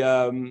he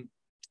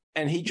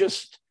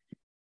just,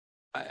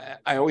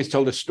 I always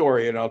tell the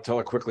story, and I'll tell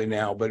it quickly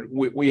now, but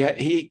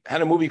he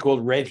had a movie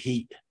called Red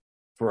Heat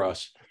for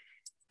us.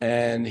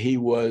 And he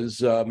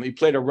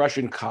played a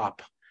Russian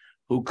cop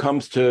who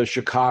comes to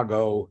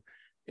Chicago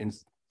and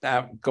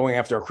going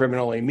after a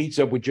criminal. He meets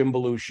up with Jim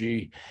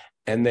Belushi,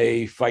 and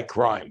they fight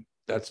crime.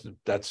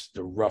 That's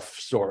the rough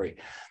story.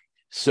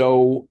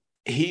 So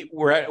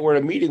we're at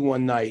a meeting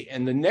one night,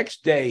 and the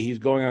next day he's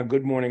going on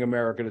Good Morning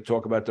America to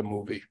talk about the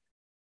movie.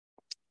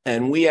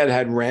 And we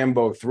had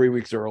Rambo 3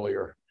 weeks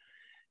earlier,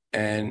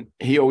 and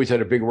he always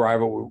had a big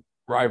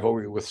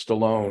rivalry with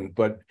Stallone,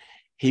 but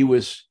he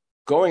was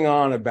going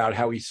on about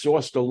how he saw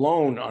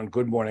Stallone on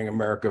Good Morning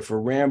America for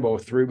Rambo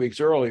 3 weeks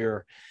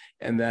earlier,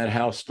 and that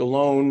how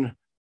Stallone,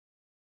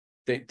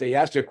 they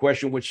asked a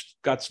question which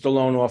got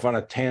Stallone off on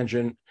a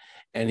tangent,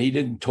 and he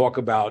didn't talk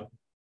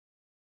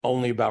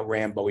only about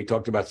Rambo. He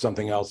talked about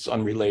something else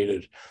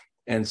unrelated.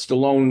 And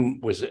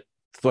Stallone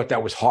thought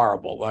that was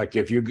horrible. Like,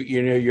 if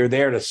you're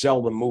there to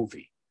sell the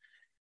movie.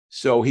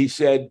 So he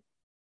said,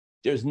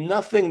 there's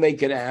nothing they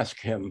could ask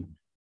him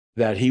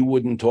that he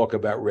wouldn't talk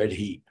about Red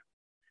Heat.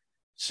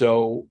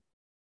 So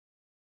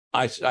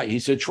he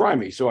said, try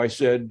me. So I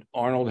said,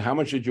 Arnold, how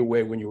much did you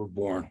weigh when you were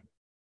born?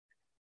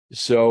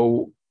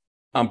 So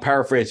I'm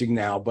paraphrasing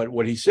now, but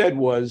what he said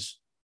was,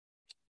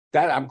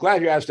 that I'm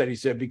glad you asked that. He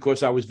said,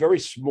 because I was very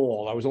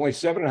small. I was only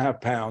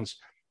 7.5 pounds.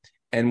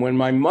 And when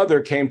my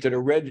mother came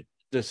to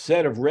the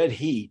set of Red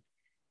Heat,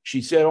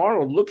 she said,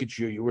 Arnold, look at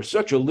you. You were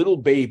such a little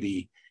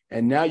baby,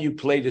 and now you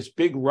play this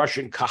big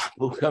Russian cop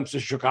who comes to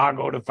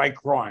Chicago to fight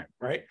crime,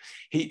 right?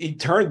 He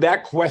turned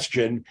that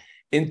question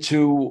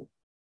into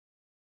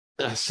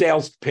a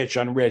sales pitch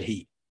on Red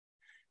Heat.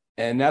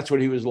 And that's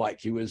what he was like.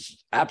 He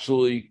was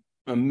absolutely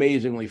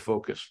amazingly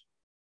focused.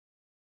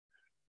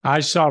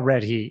 I saw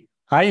Red Heat.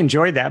 I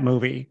enjoyed that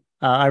movie.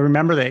 I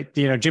remember that,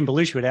 Jim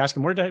Belushi would ask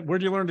him,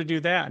 where'd you learn to do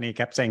that? And he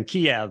kept saying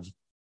Kiev.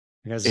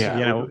 Because,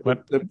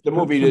 the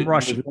movie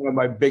was one of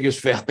my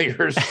biggest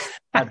failures.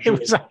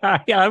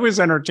 I was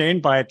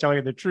entertained by it, tell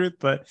you the truth.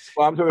 But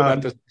I'm talking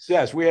about the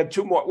success. We had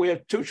two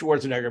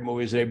Schwarzenegger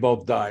movies. They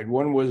both died.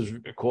 One was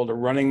called A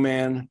Running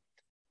Man,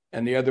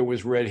 and the other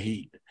was Red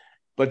Heat.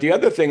 But the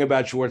other thing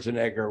about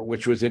Schwarzenegger,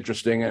 which was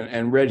interesting,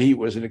 and Red Heat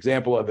was an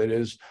example of it,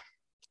 is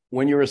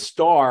when you're a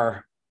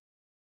star,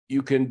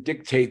 you can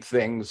dictate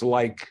things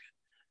like,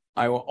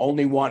 I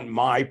only want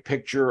my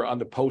picture on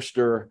the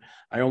poster.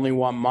 I only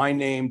want my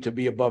name to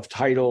be above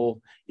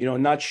title,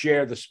 not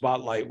share the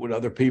spotlight with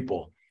other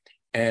people.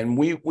 And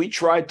we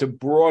tried to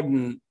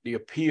broaden the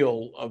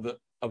appeal of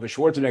a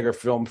Schwarzenegger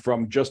film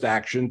from just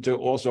action to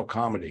also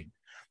comedy.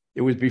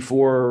 It was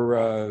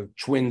before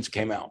Twins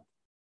came out.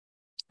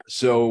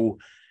 So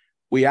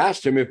we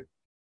asked him if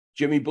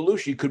Jimmy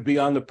Belushi could be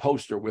on the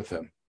poster with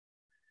him,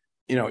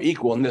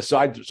 equal in this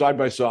side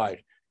by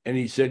side. And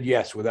he said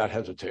yes without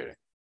hesitating.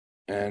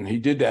 And he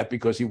did that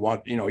because he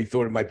thought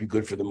it might be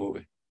good for the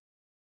movie.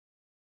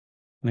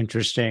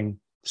 Interesting.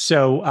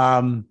 So,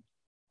 and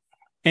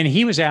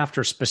he was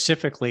after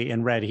specifically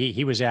in Red Heat,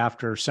 he was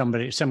after some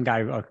guy,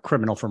 a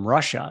criminal from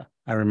Russia.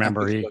 I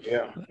remember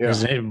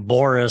his name,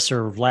 Boris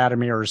or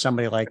Vladimir or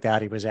somebody like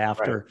that. He was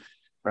after.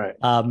 Right.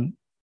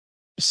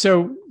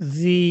 So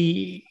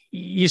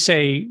you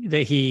say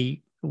that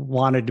he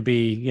wanted to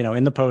be,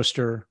 in the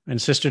poster,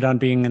 insisted on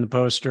being in the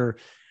poster.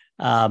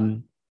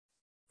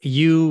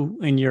 You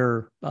and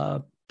your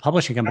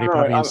publishing company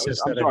probably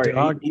insisted that a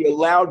dog. He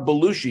allowed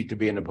Belushi to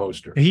be in the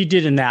poster. He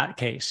did in that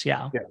case,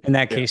 yeah. In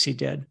that case, he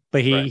did,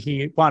 but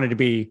he wanted to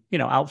be,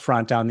 out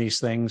front on these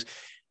things.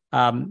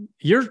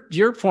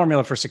 Your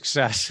formula for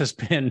success has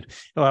been,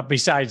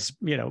 besides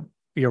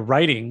your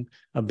writing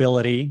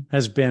ability,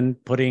 has been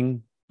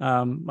putting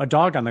a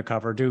dog on the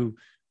cover. Do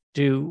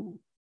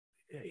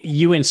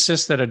you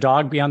insist that a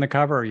dog be on the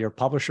cover, or your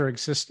publisher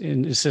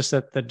insists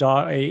that a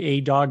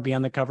dog be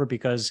on the cover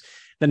because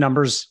the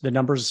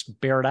numbers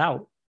bear it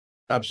out?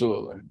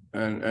 Absolutely.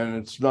 And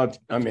it's not,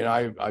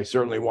 I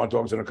certainly want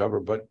dogs on the cover,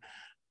 but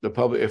the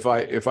public, if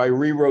I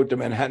rewrote the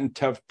Manhattan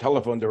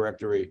telephone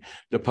directory,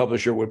 the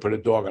publisher would put a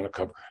dog on the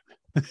cover.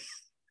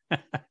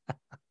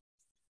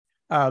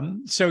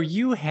 So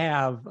you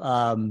have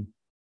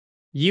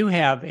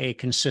a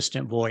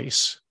consistent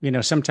voice.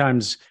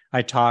 Sometimes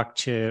I talk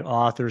to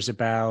authors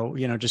about,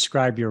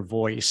 describe your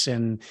voice,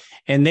 and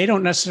they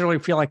don't necessarily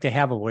feel like they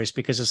have a voice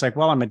because it's like,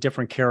 well, I'm a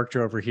different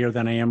character over here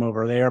than I am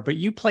over there. But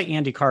you play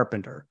Andy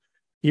Carpenter.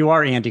 You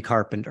are Andy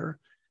Carpenter.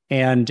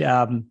 And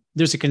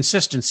there's a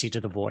consistency to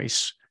the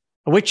voice,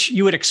 which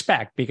you would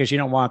expect because you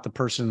don't want the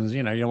person's,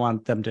 you don't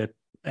want them to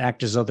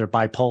act as though they're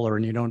bipolar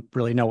and you don't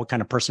really know what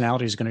kind of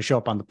personality is going to show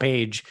up on the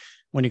page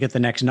when you get the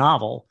next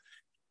novel.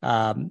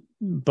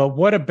 But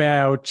what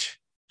about,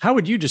 how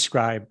would you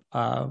describe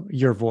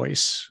your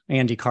voice,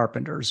 Andy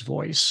Carpenter's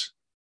voice?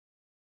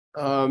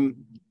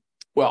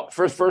 Well,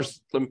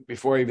 first,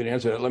 before I even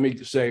answer that, let me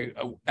say,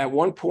 at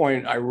one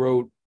point I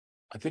wrote,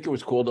 I think it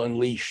was called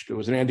Unleashed. It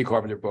was an Andy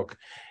Carpenter book.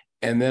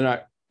 And then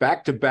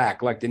back to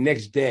back, like the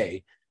next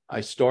day,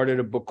 I started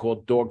a book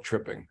called Dog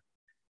Tripping.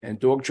 And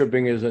Dog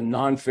Tripping is a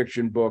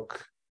nonfiction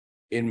book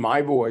in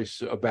my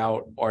voice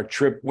about our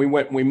trip. We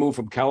moved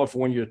from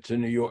California to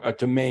New York,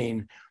 to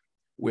Maine,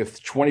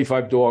 with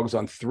 25 dogs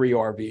on 3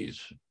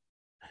 RVs.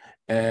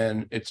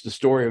 And it's the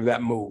story of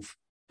that move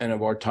and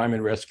of our time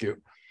in rescue.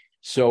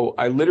 So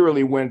I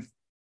literally went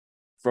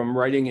from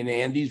writing in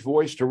Andy's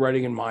voice to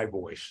writing in my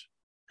voice.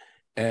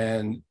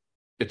 And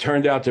it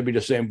turned out to be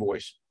the same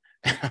voice.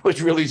 I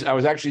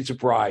was actually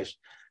surprised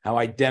how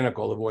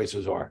identical the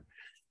voices are.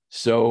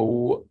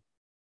 So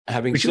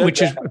having said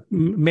which that, is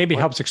maybe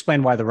helps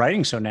explain why the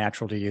writing's so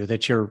natural to you,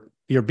 that you're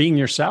being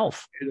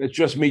yourself. It's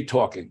just me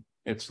talking.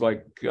 It's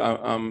like,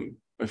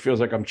 it feels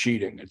like I'm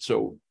cheating. It's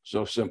so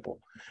simple,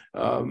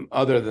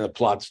 other than the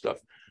plot stuff.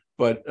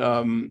 But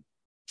I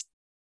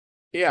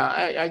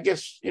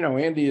guess,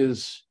 Andy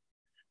is,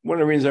 one of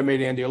the reasons I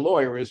made Andy a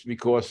lawyer is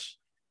because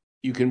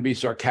you can be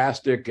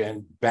sarcastic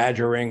and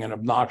badgering and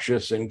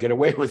obnoxious and get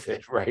away with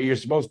it, right? You're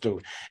supposed to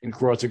in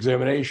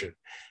cross-examination.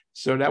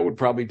 So that would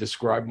probably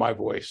describe my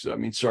voice.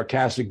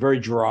 Sarcastic, very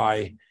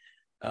dry,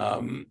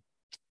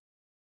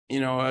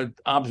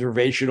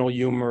 observational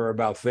humor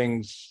about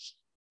things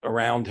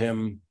around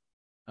him,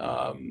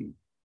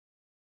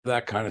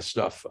 that kind of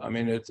stuff. I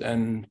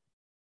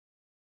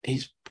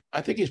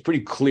think he's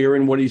pretty clear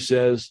in what he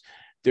says.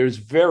 There's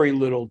very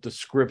little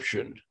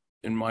description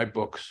in my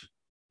books.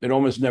 It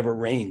almost never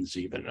rains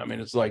even.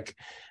 It's like,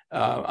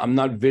 I'm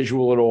not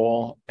visual at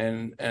all.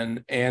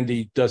 And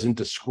Andy doesn't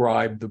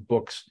describe the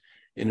books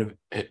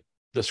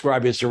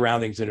describe his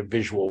surroundings in a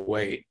visual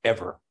way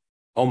ever,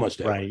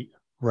 almost ever.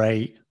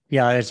 Right.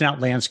 Yeah, it's not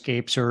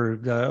landscapes or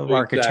the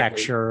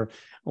architecture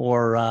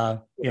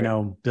or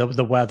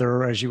the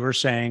weather, as you were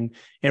saying.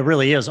 It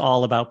really is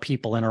all about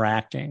people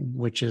interacting,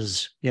 which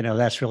is,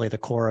 that's really the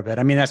core of it.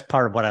 I mean, that's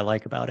part of what I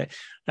like about it.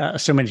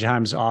 So many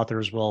times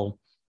authors will,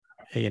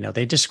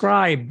 they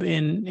describe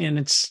and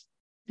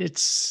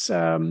it's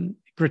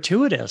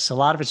gratuitous. A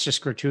lot of it's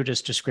just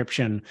gratuitous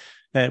description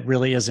that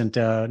really isn't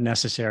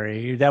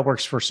necessary. That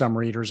works for some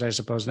readers, I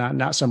suppose,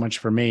 not so much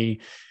for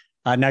me.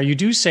 Now, you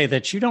do say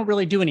that you don't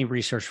really do any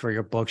research for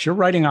your books. You're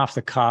writing off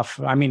the cuff.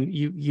 I mean,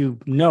 you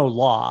know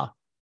law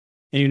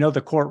and you know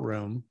the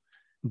courtroom,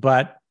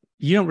 but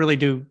you don't really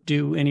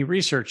do any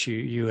research,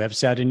 you have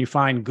said, and you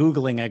find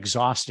Googling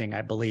exhausting,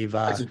 I believe.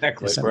 That's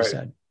exactly right.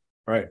 Said.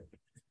 Right.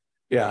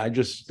 Yeah, I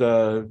just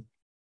don't.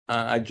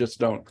 I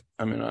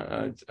mean,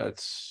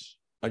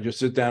 I just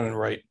sit down and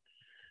write.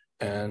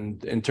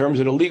 And in terms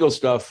of the legal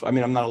stuff, I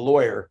mean, I'm not a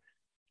lawyer,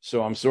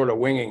 so I'm sort of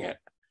winging it.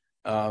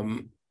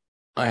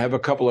 I have a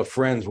couple of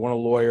friends, one a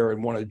lawyer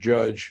and one a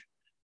judge,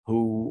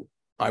 who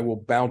I will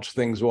bounce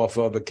things off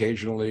of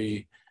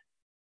occasionally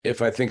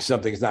if I think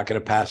something's not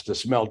going to pass the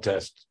smell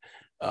test.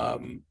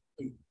 But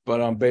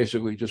I'm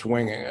basically just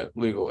winging it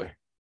legally.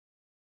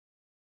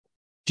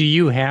 Do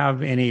you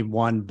have any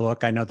one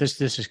book? I know this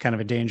is kind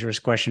of a dangerous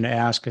question to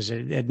ask because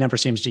it never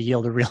seems to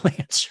yield a real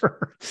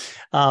answer.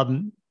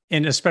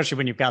 And especially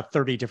when you've got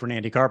 30 different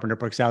Andy Carpenter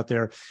books out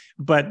there.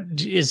 But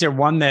is there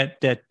one that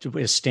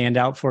is stand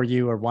out for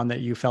you, or one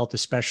that you felt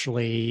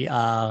especially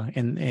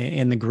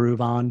in the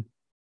groove on?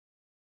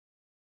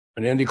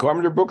 An Andy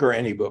Carpenter book or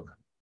any book?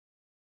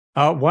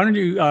 Why don't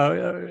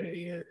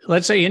you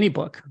let's say any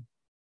book?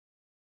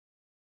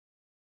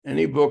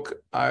 Any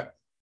book.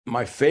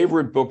 My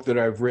favorite book that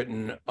I've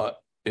written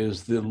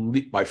is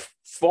by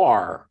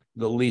far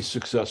the least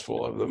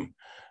successful of them.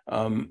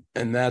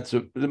 And that's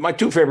my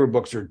two favorite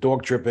books are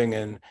Dog Tripping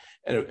and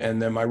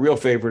then my real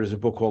favorite is a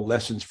book called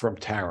Lessons from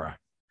Tara.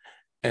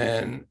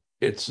 And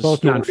it's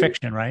both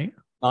nonfiction, right?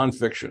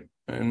 Nonfiction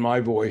in my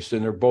voice.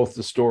 And they're both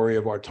the story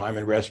of our time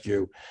in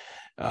rescue.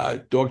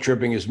 Dog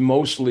Tripping is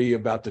mostly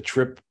about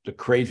the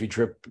crazy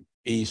trip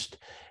east.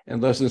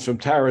 And Lessons from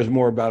Tara is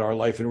more about our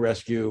life in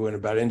rescue and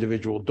about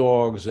individual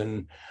dogs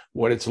and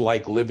what it's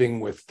like living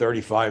with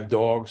 35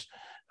 dogs.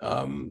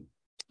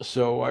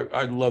 So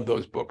I love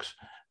those books.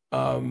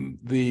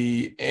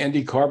 The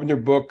Andy Carpenter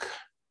book,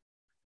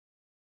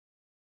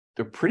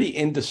 they're pretty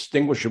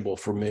indistinguishable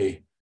for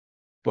me,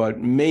 but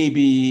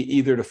maybe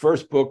either the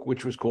first book,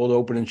 which was called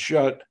Open and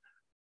Shut,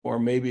 or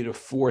maybe the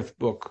fourth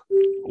book,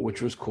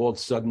 which was called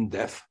Sudden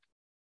Death.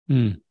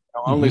 I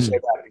only say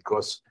that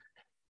because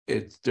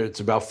it's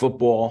about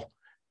football,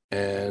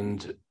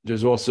 and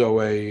there's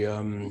also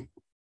a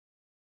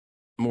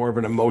more of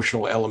an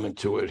emotional element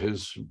to it.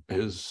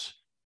 His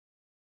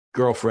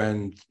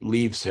girlfriend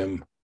leaves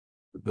him,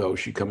 though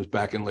she comes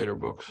back in later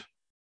books.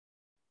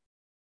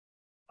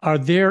 Are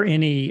there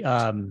any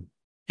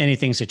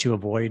things that you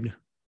avoid,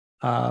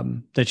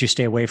 that you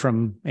stay away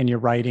from in your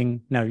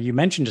writing? Now, you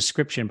mentioned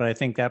description, but I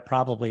think that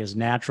probably is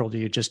natural to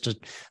you,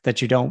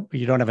 that you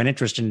don't have an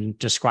interest in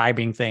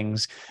describing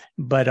things.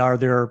 But are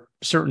there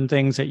certain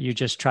things that you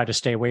just try to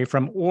stay away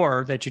from,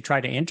 or that you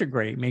try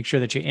to make sure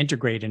that you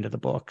integrate into the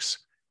books?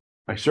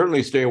 I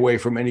certainly stay away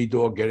from any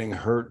dog getting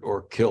hurt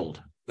or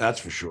killed. That's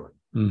for sure.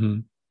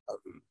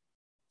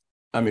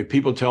 I mean,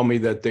 people tell me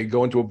that they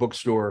go into a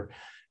bookstore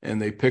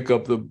and they pick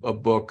up a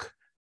book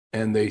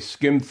and they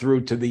skim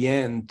through to the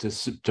end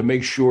to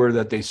make sure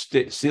that they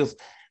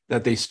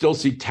still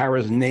see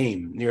Tara's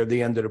name near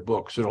the end of the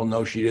book, so they'll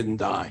know she didn't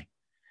die.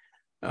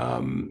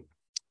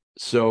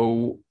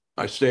 So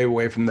I stay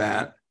away from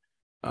that.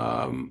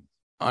 I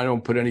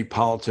don't put any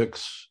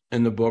politics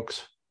in the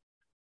books.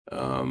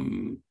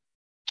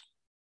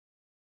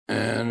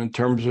 And in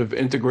terms of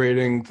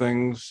integrating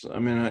things, I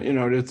mean,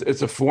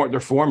 they're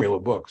formula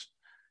books.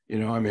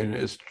 I mean,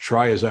 as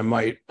try as I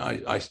might,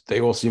 they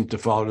all seem to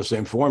follow the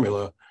same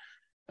formula.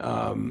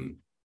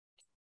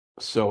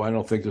 So I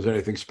don't think there's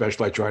anything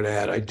special I try to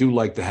add. I do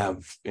like to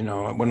have,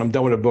 when I'm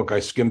done with a book,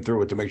 I skim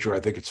through it to make sure I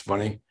think it's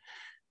funny.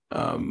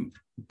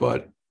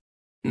 But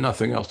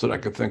nothing else that I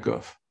could think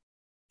of.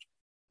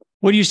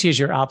 What do you see as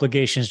your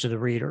obligations to the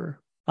reader?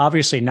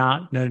 Obviously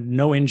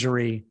no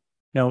injury,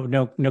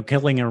 no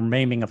killing or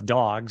maiming of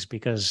dogs,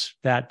 because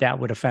that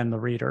would offend the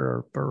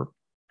reader or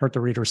hurt the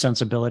reader's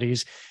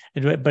sensibilities.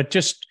 But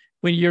just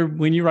when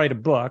you write a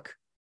book,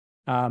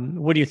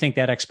 what do you think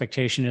that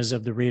expectation is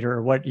of the reader,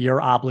 or what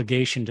your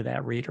obligation to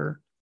that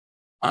reader?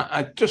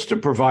 I just to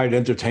provide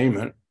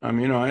entertainment. I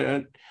mean,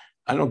 I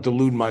don't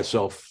delude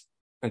myself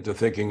into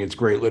thinking it's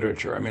great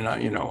literature. I mean,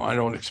 I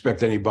don't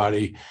expect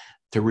anybody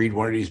to read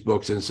one of these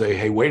books and say,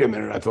 "Hey, wait a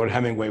minute, I thought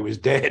Hemingway was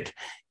dead."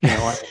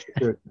 But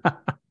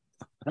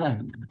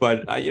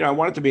I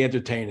want it to be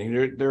entertaining.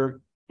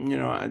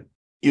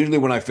 Usually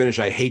when I finish,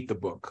 I hate the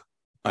book.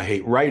 I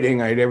hate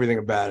writing. I hate everything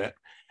about it.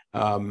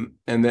 And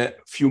that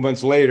a few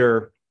months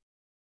later,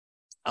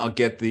 I'll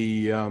get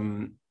the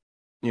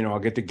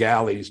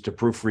galleys to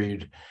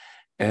proofread.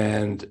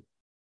 And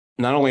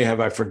not only have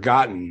I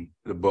forgotten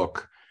the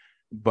book,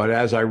 but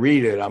as I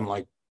read it, I'm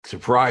like,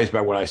 surprised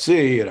by what I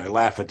see, and I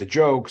laugh at the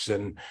jokes,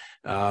 and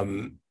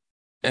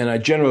I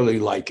generally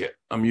like it.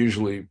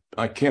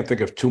 I can't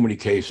think of too many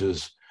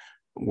cases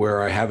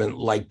where I haven't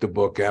liked the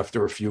book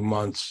after a few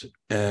months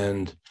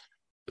and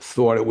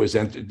thought it was,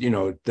 that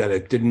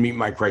it didn't meet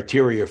my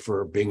criteria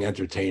for being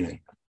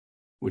entertaining,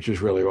 which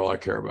is really all I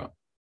care about.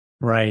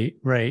 Right,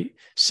 right.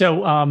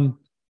 So,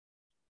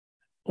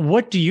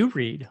 what do you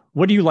read?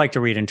 What do you like to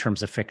read in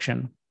terms of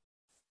fiction?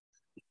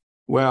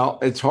 Well,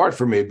 it's hard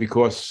for me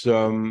because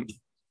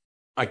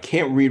I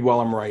can't read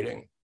while I'm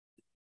writing,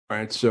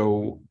 right?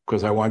 So,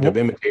 because I wind up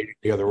imitating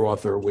the other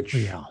author, which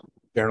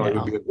generally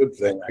would be a good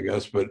thing, I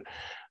guess. But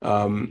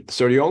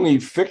so the only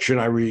fiction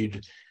I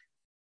read,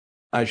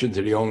 I shouldn't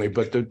say the only,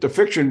 but the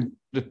fiction,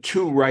 the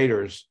two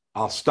writers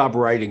I'll stop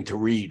writing to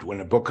read when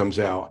a book comes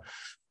out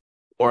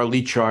are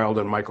Lee Child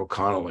and Michael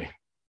Connelly.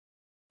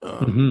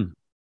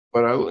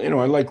 But I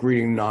like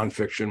reading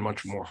nonfiction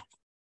much more.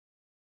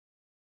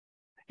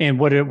 And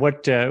what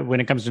when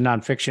it comes to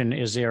nonfiction,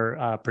 is there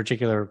a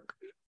particular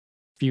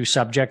few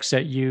subjects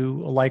that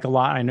you like a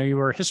lot? I know you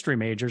were a history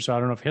major, so I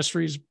don't know if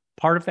history is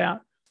part of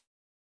that.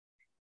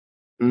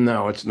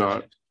 No, it's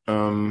not.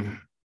 More,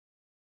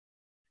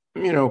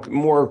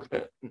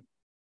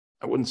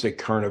 I wouldn't say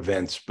current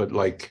events, but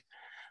like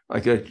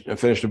I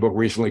finished a book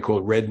recently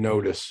called Red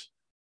Notice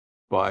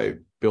by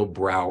Bill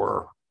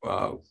Brower,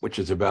 which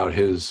is about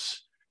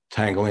his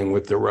tangling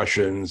with the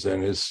Russians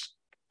and his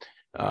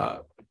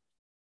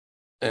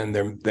and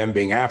them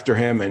being after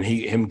him, and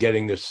him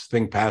getting this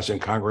thing passed in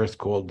Congress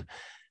called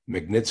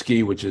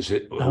Magnitsky, which is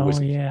his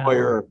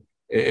lawyer.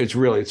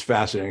 It's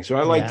fascinating. So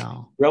I like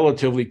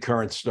relatively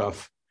current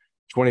stuff,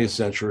 20th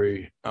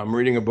century. I'm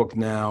reading a book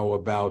now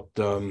about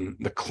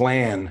the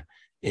Klan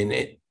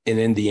in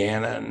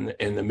Indiana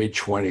in the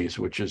mid-20s,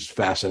 which is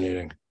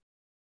fascinating.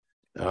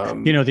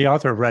 The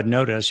author of Red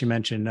Notice, you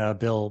mentioned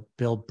Bill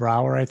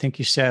Brower, I think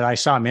you said. I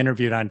saw him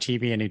interviewed on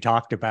TV, and he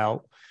talked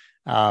about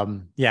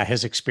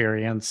his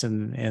experience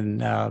in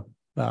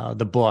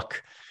the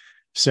book.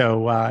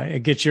 So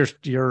it gets your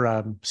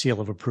seal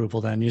of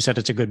approval. Then you said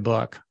it's a good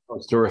book. Oh,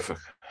 it's terrific.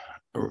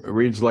 It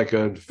reads like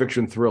a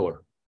fiction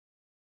thriller.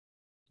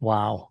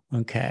 Wow.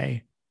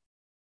 Okay.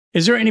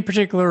 Is there any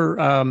particular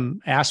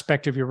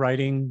aspect of your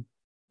writing,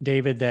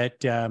 David,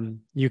 that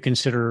you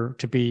consider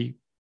to be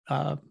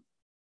a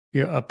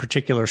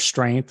particular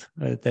strength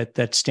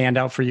that stand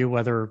out for you,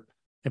 whether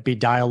it be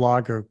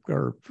dialogue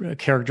or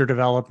character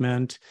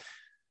development,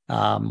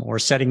 or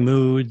setting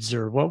moods,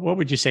 or what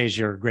would you say is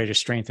your greatest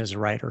strength as a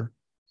writer?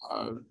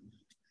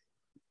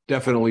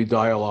 Definitely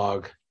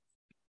dialogue,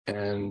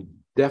 and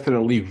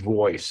definitely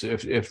voice.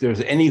 If there's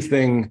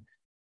anything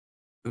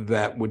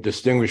that would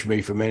distinguish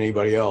me from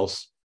anybody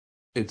else,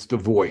 it's the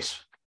voice.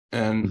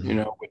 And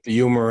with the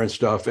humor and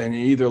stuff, and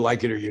you either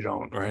like it or you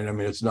don't, right? I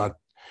mean, it's not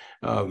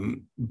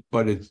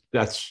but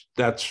that's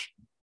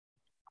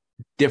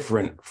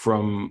different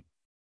from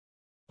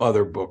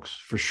other books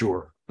for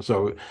sure.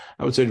 So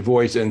I would say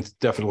voice and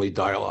definitely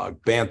dialogue,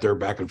 banter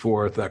back and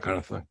forth, that kind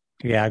of thing.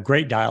 Yeah,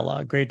 great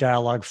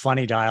dialogue,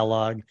 funny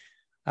dialogue.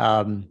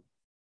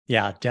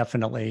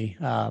 Definitely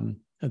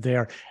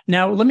there.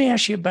 Now, let me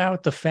ask you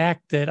about the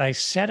fact that I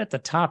said at the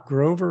top,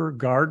 Grover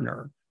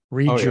Gardner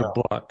reads your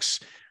books.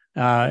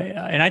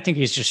 And I think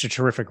he's just a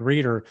terrific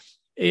reader.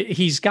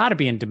 He's got to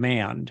be in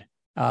demand.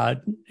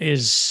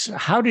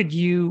 How did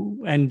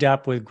you end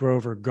up with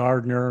Grover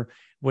Gardner?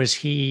 Was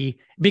he,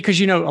 because,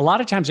 a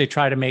lot of times they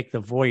try to make the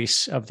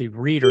voice of the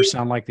reader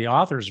sound like the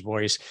author's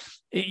voice.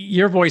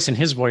 Your voice and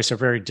his voice are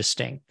very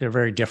distinct. They're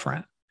very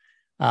different.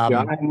 I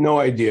had no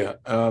idea.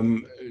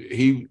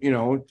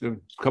 The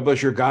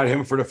publisher got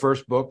him for the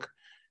first book.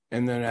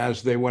 And then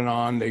as they went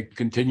on, they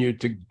continued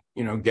to,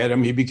 get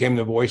him. He became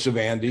the voice of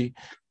Andy.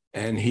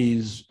 And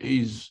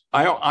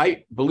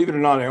I believe it or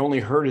not, I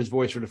only heard his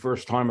voice for the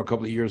first time a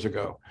couple of years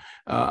ago.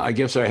 I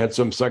guess I had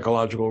some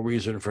psychological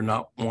reason for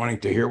not wanting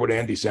to hear what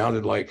Andy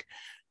sounded like,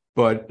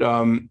 but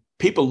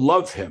people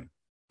love him.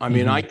 I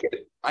mean,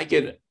 I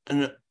get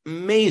an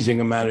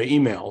amazing amount of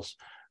emails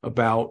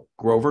about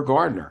Grover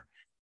Gardner,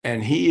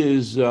 and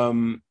he's a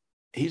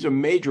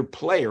major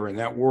player in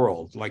that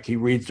world. Like, he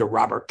reads the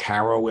Robert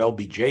Caro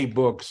LBJ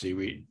books. He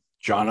reads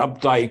John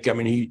Updike. I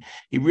mean,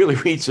 he really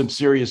reads some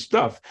serious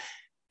stuff.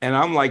 And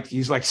I'm like,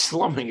 he's like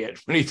slumming it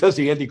when he does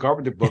the Andy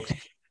Carpenter books,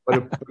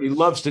 but he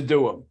loves to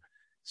do them.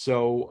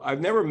 So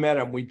I've never met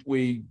him.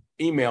 We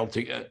email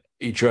to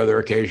each other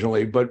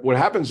occasionally, but what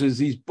happens is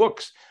these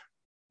books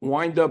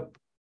wind up,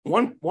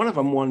 one of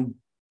them won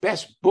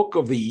best book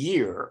of the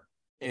year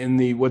in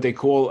the, what they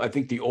call, I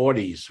think, the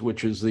Audies,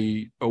 which is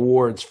the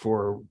awards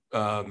for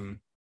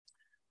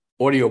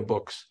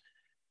audiobooks.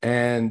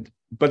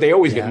 But they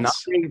always get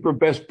nominated for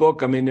best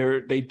book. I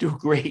mean, they do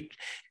great.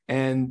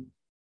 And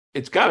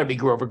it's got to be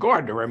Grover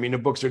Gardner. I mean, the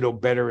books are no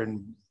better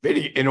in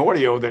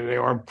audio than they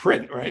are in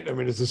print, right? I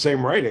mean, it's the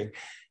same writing,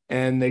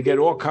 and they get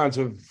all kinds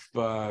of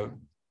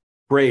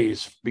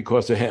praise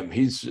because of him.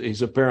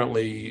 He's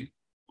apparently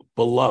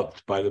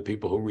beloved by the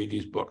people who read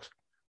these books.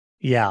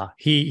 Yeah,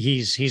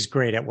 he's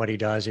great at what he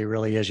does. He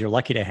really is. You're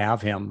lucky to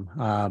have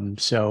him.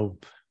 So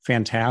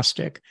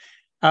fantastic.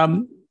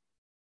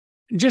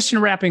 Just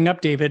in wrapping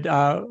up, David,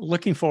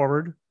 looking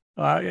forward,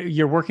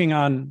 you're working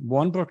on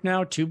one book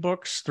now, two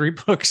books, three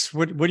books.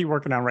 What are you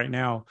working on right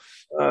now?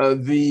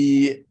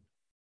 There's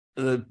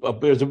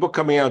a book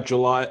coming out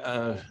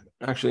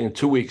actually in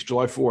 2 weeks,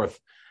 July 4th,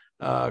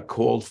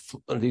 called,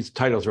 these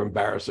titles are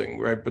embarrassing,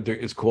 right? But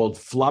it's called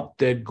Flop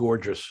Dead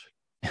Gorgeous.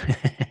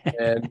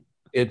 And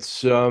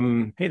it's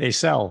hey, they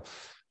sell.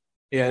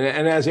 Yeah,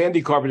 and as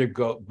Andy Carpenter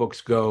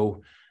books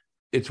go,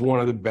 it's one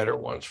of the better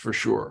ones for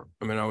sure.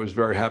 I mean, I was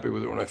very happy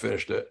with it when I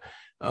finished it.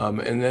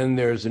 And then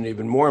there's an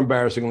even more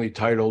embarrassingly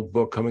titled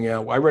book coming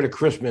out. I read at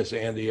Christmas,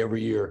 Andy,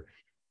 every year,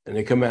 and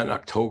they come out in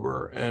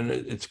October, and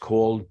it's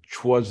called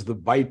 "'Twas the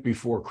Bite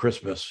Before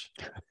Christmas."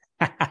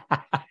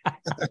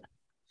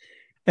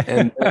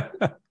 And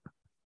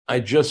I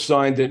just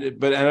signed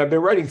it, and I've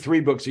been writing 3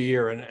 books a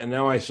year, and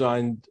now I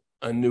signed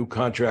a new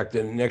contract,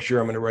 and next year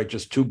I'm going to write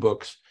just 2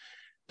 books.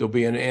 There'll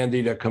be an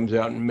Andy that comes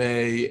out in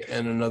May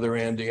and another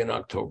Andy in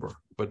October,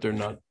 but they're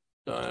not.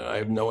 I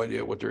have no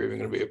idea what they're even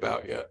going to be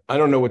about yet. I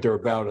don't know what they're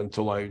about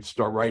until I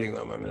start writing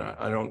them. I mean,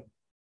 I don't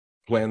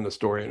plan the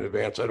story in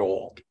advance at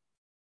all.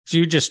 So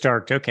you just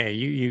start, okay,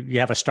 you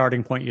have a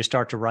starting point, you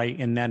start to write,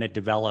 and then it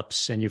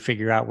develops and you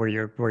figure out where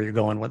you're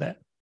going with it.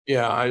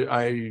 Yeah,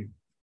 I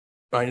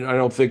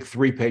don't think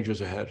 3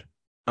 pages ahead.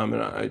 I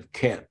mean, I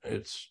can't.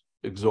 It's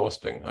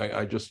exhausting.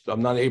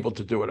 I'm not able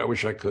to do it. I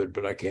wish I could,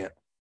 but I can't.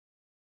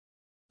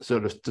 So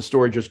the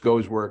story just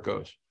goes where it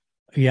goes.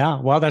 Yeah,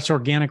 well, that's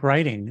organic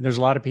writing. There's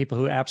a lot of people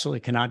who absolutely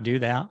cannot do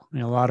that. A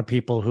lot of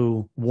people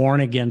who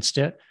warn against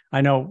it.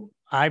 I know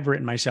I've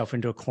written myself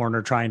into a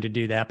corner trying to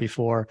do that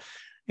before.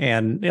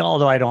 And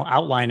although I don't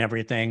outline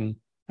everything,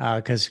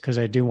 because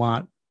I do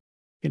want,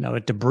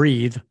 it to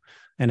breathe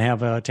and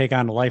have take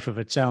on a life of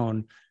its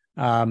own.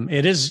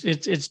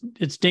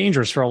 It's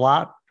dangerous for a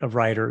lot of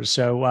writers.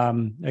 So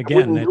again, I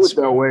wouldn't do it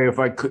that way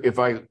if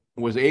I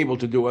was able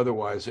to do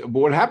otherwise. But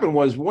what happened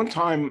was one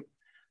time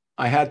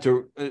I had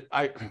to.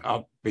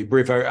 I'll be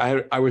brief.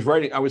 I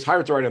was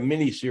hired to write a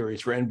mini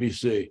series for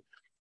NBC.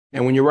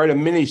 And when you write a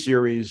mini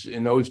series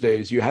in those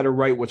days, you had to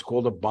write what's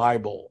called a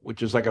Bible,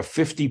 which is like a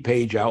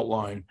 50-page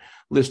outline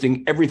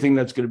listing everything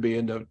that's going to be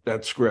in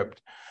that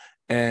script.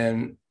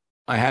 And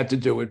I had to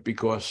do it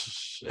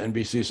because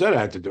NBC said I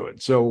had to do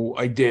it. So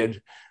I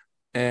did.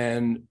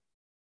 And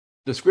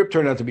the script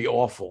turned out to be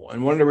awful.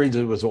 And one of the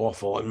reasons it was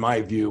awful, in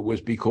my view,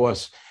 was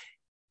because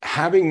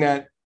having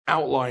that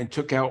outline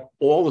took out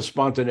all the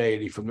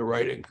spontaneity from the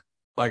writing.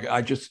 Like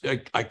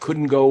I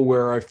couldn't go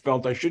where I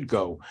felt I should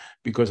go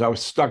because I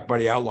was stuck by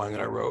the outline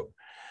that I wrote.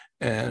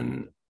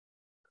 And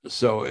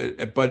so,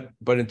 but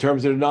in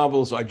terms of the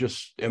novels, I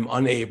just am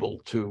unable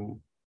to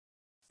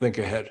think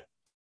ahead.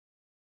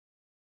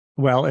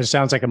 Well, it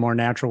sounds like a more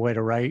natural way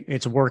to write.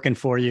 It's working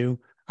for you.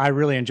 I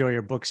really enjoy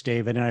your books,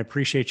 David, and I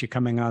appreciate you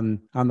coming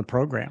on the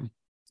program.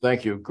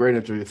 Thank you. Great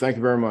interview. Thank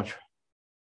you very much.